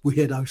work. It's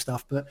weirdo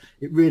stuff." But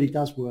it really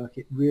does work.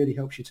 It really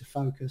helps you to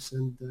focus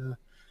and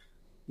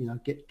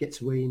get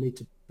to where you need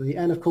to be.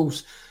 And of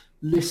course,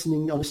 I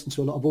listen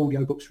to a lot of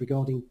audio books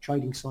regarding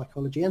trading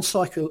psychology and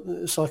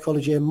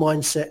psychology and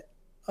mindset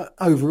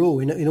overall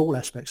in all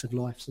aspects of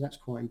life. So that's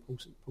quite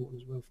important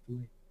as well for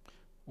me.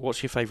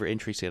 What's your favourite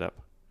entry setup?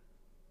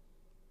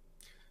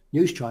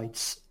 News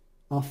trades.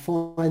 I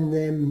find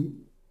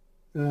them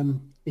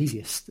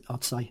easiest,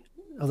 I'd say.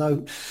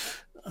 Although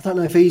I don't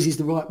know if easy is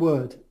the right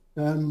word.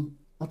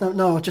 I don't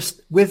know.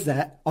 With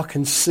that, I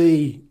can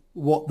see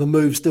what the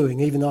move's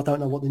doing, even though I don't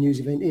know what the news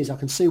event is. I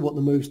can see what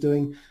the move's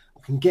doing. I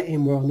can get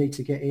in where I need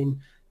to get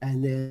in,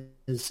 and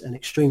there's an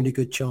extremely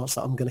good chance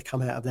that I'm going to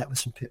come out of that with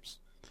some pips.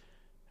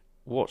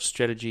 What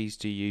strategies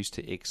do you use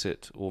to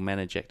exit or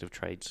manage active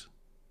trades?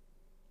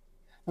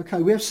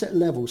 Okay, we have set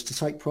levels to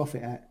take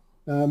profit at,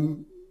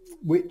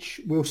 which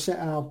we'll set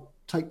our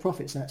take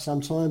profits at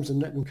sometimes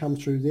and let them come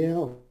through there,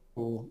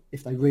 or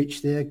if they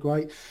reach there,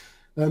 great.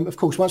 Of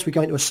course, once we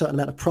go into a certain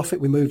amount of profit,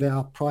 we move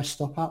our price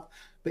stop up.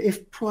 But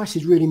if price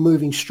is really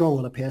moving strong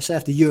on a pair, say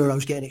if the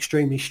euro's getting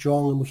extremely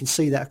strong and we can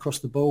see that across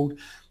the board,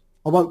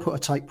 I won't put a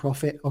take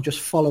profit. I'll just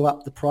follow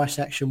up the price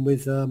action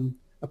with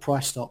a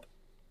price stop,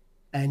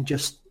 and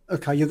just,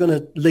 okay, you're going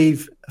to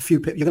leave you're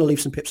going to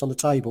leave some pips on the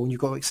table, and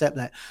you've got to accept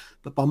that.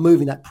 But by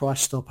moving that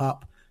price stop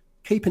up,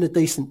 keeping a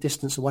decent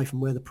distance away from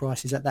where the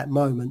price is at that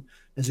moment,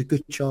 there's a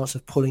good chance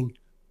of pulling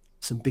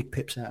some big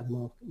pips out of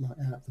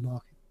the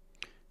market.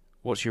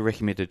 What's your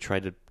recommended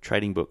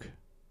trading book?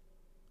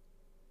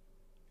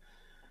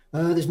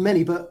 There's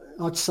many, but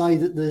I'd say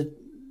that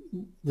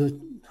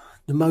the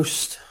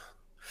most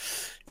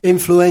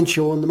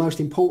influential and the most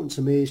important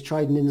to me is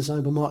Trading in the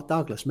Zone by Mark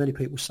Douglas. Many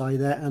people say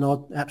that, and I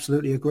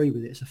absolutely agree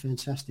with it. It's a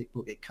fantastic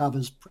book. It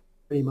covers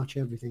pretty much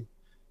everything.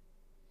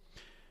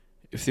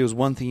 If there was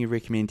one thing you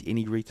recommend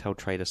any retail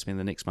trader spend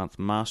the next month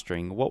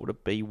mastering, what would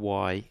it be,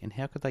 why, and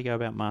how could they go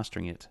about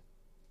mastering it?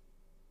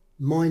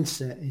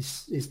 Mindset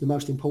is the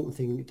most important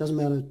thing. It doesn't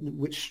matter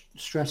which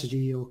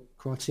strategy or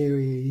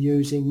criteria you're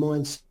using.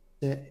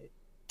 Mindset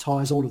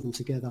ties all of them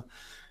together.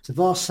 It's a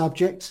vast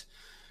subject,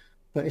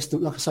 but it's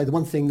like I say, the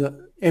one thing that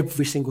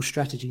every single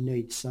strategy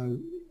needs. So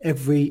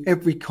every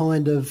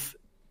kind of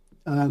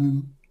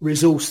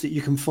resource that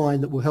you can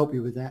find that will help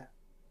you with that,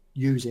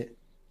 use it.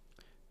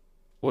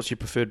 What's your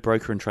preferred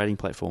broker and trading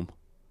platform?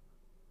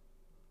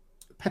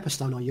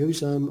 Pepperstone I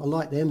use. I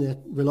like them. They're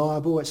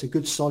reliable. It's a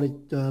good,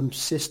 solid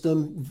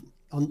system.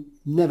 I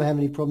never have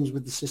any problems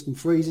with the system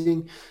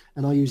freezing,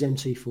 and I use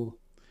MT4.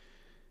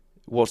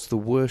 What's the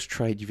worst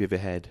trade you've ever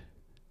had?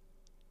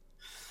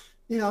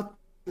 Yeah,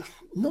 I'm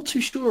not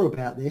too sure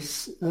about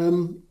this.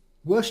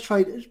 Worst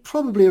trade is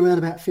probably around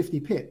about 50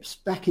 pips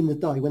back in the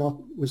day when I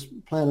was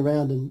playing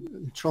around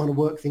and trying to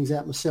work things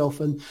out myself.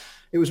 And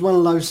it was one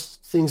of those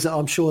things that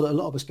I'm sure that a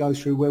lot of us go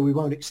through, where we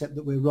won't accept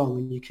that we're wrong,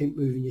 and you keep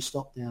moving your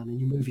stop down, and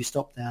you move your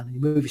stop down, and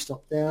you move your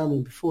stop down,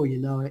 and before you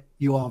know it,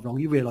 you are wrong.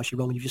 You realise you're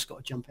wrong, and you've just got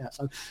to jump out.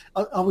 So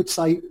I would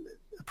say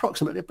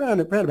approximately around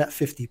about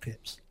 50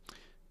 pips.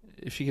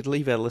 If you could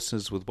leave our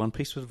listeners with one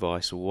piece of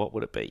advice, what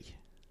would it be?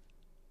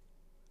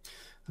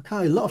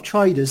 Okay, a lot of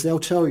traders, they'll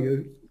tell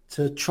you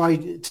to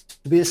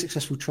be a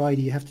successful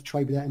trader, you have to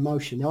trade without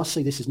emotion. Now, I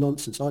see this as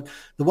nonsense.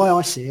 The way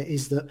I see it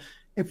is that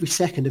every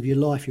second of your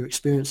life you're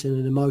experiencing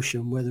an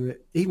emotion,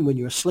 even when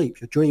you're asleep,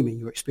 you're dreaming,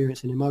 you're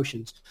experiencing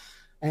emotions.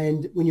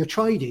 And when you're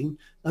trading,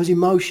 those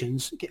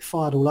emotions get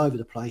fired all over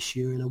the place.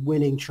 You're in a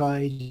winning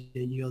trade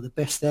and you're the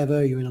best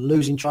ever. You're in a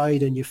losing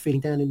trade and you're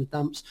feeling down in the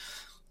dumps.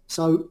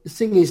 So the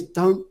thing is,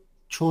 don't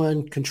try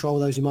and control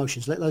those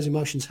emotions. Let those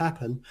emotions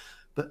happen,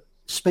 but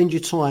spend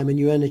your time and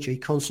your energy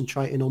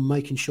concentrating on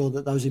making sure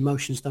that those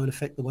emotions don't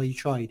affect the way you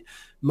trade.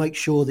 Make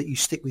sure that you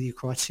stick with your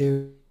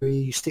criteria,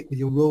 you stick with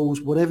your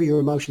rules, whatever your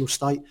emotional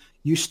state,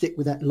 you stick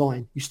with that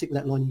line. You stick with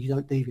that line and you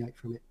don't deviate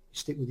from it. You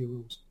stick with your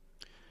rules.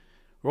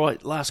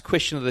 Right, last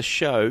question of the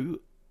show.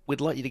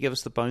 We'd like you to give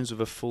us the bones of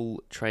a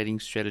full trading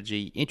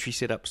strategy, entry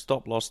setup,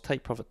 stop loss,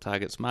 take profit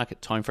targets,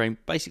 market time frame,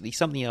 basically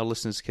something our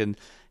listeners can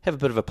have a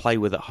bit of a play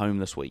with at home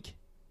this week.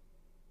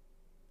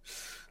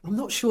 I'm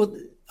not sure.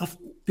 I'll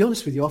be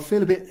honest with you, I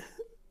feel a bit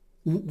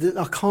that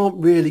I can't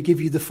really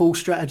give you the full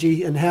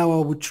strategy and how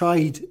I would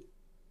trade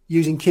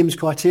using Kim's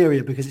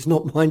criteria, because it's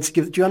not mine to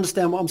give. Do you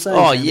understand what I'm saying?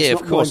 Oh, yeah,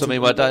 of course. I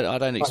mean, I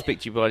don't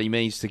expect you by any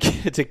means to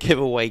give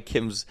away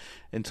Kim's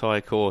entire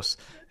course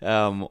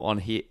on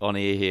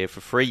air here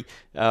for free.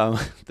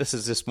 This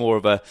is just more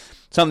of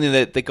something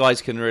that the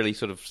guys can really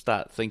sort of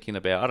start thinking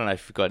about. I don't know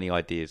if you've got any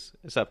ideas.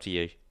 It's up to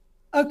you.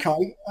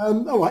 Okay.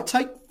 All right.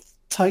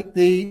 Take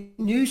the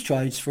news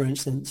trades, for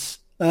instance.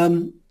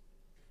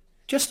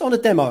 Just on a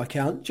demo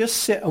account, just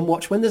sit and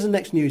watch when there's a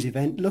next news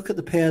event. Look at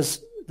the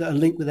pairs that are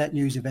linked with that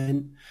news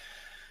event.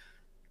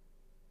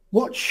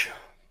 Watch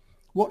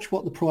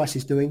what the price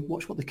is doing.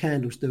 Watch what the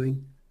candle's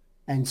doing,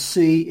 and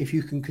see if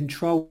you can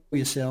control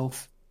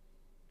yourself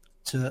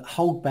to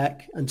hold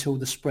back until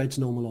the spreads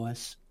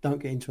normalise.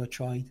 Don't get into a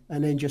trade,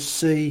 and then just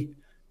see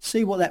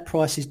what that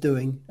price is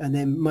doing, and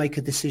then make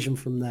a decision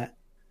from that.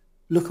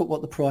 Look at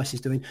what the price is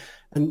doing,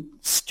 and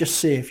just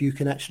see if you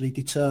can actually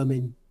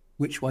determine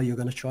which way you're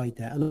going to trade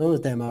that. And on a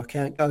demo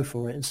account, go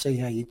for it and see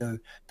how you do.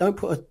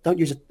 Don't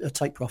use a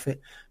take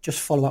profit. Just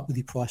follow up with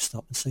your price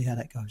stop and see how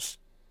that goes.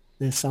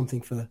 There's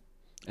something for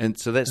And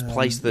so that's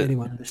place the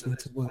anyone listening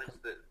to work.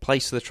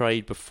 Place the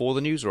trade before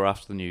the news or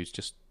after the news,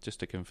 just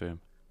to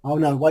confirm. Oh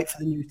no, wait for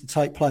the news to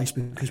take place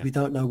because we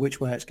don't know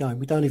which way it's going.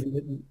 We don't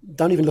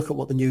even look at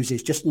what the news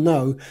is. Just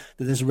know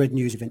that there's a red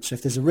news event. So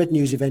if there's a red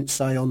news event,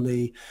 say on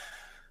the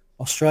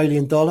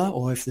Australian dollar,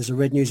 or if there's a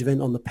red news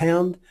event on the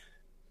pound,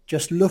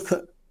 just look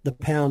at the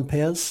pound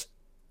pairs,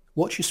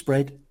 watch your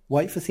spread,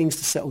 wait for things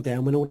to settle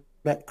down. When all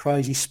that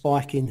crazy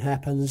spiking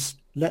happens,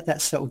 let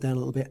that settle down a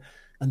little bit,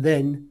 and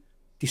then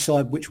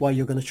decide which way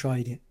you're going to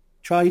trade it.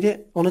 Trade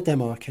it on a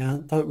demo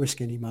account. Don't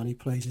risk any money,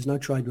 please. There's no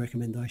trade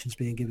recommendations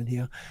being given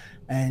here.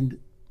 And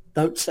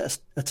don't set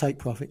a take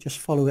profit. Just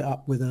follow it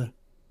up with a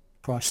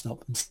price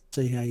stop and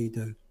see how you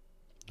do.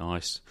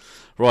 Nice.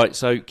 Right,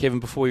 so Kevin,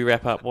 before we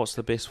wrap up, what's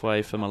the best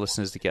way for my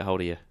listeners to get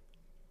hold of you?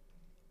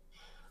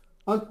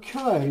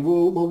 Okay,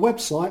 well, my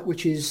website,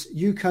 which is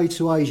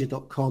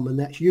uk2asia.com, and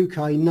that's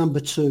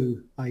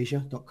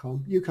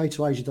uk2asia.com.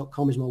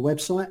 uk2asia.com is my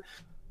website.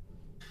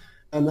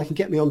 And they can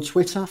get me on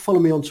Twitter. Follow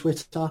me on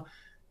Twitter,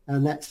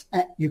 and that's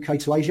at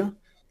uk2asia.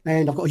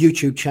 And I've got a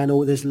YouTube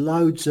channel. There's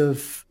loads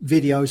of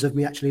videos of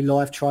me actually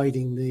live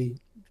trading the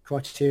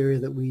criteria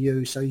that we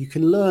use. So you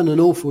can learn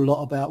an awful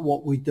lot about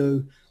what we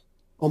do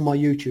on my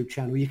YouTube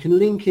channel. You can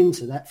link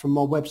into that from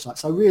my website.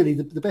 So really,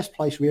 the best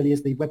place really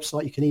is the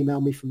website. You can email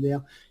me from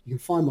there. You can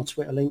find my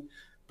Twitter link.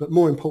 But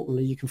more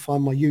importantly, you can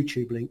find my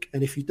YouTube link.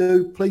 And if you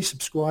do, please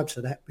subscribe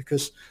to that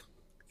because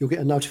you'll get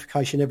a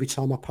notification every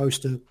time I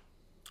post a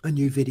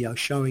new video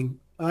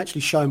I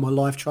actually show my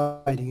live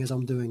trading as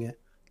I'm doing it.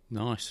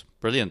 Nice.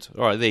 Brilliant.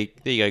 All right, there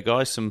you go,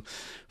 guys. Some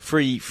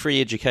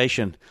free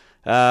education.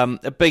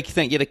 A big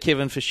thank you to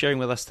Kevin for sharing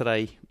with us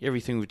today.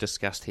 Everything we've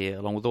discussed here,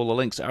 along with all the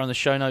links, are in the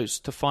show notes.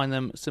 To find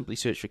them, simply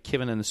search for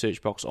Kevin in the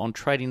search box on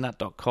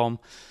tradingnut.com.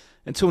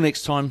 Until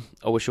next time,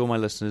 I wish all my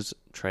listeners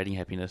trading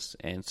happiness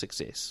and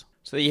success.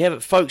 So there you have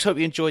it, folks. Hope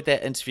you enjoyed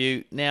that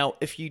interview. Now,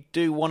 if you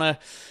do want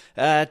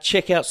to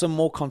check out some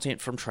more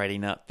content from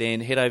Trading Nut, then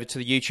head over to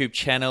the YouTube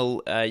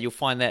channel. You'll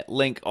find that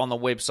link on the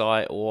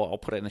website, or I'll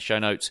put it in the show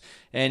notes.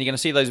 And you're going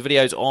to see those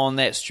videos on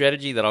that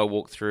strategy that I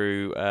walked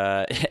through,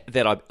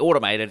 that I've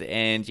automated,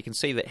 and you can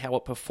see that how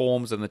it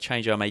performs and the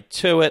change I made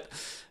to it.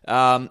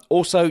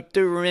 Also,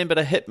 do remember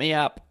to hit me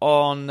up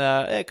on,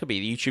 it could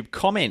be the YouTube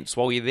comments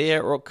while you're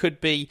there, or it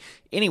could be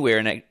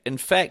anywhere. In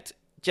fact,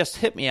 just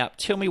hit me up,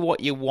 tell me what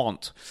you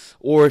want,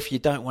 or if you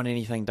don't want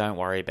anything, don't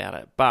worry about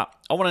it. But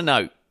I want to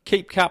know,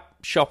 Keep Cup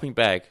shopping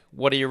bag,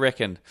 what do you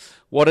reckon?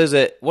 What is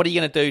it? What are you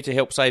going to do to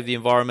help save the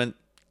environment?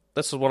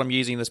 This is what I'm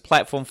using this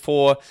platform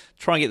for.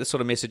 Try and get this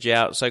sort of message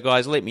out. So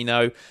guys, let me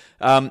know.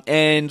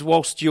 And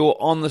whilst you're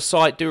on the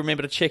site, do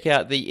remember to check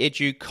out the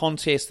Edu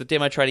contest, the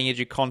Demo Trading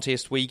Edu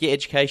contest, where you get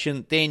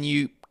education, then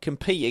you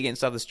compete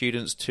against other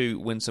students to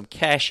win some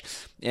cash,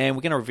 and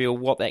we're going to reveal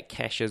what that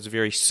cash is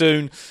very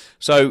soon.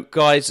 So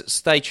guys,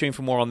 stay tuned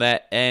for more on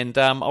that, and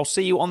I'll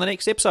see you on the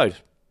next episode.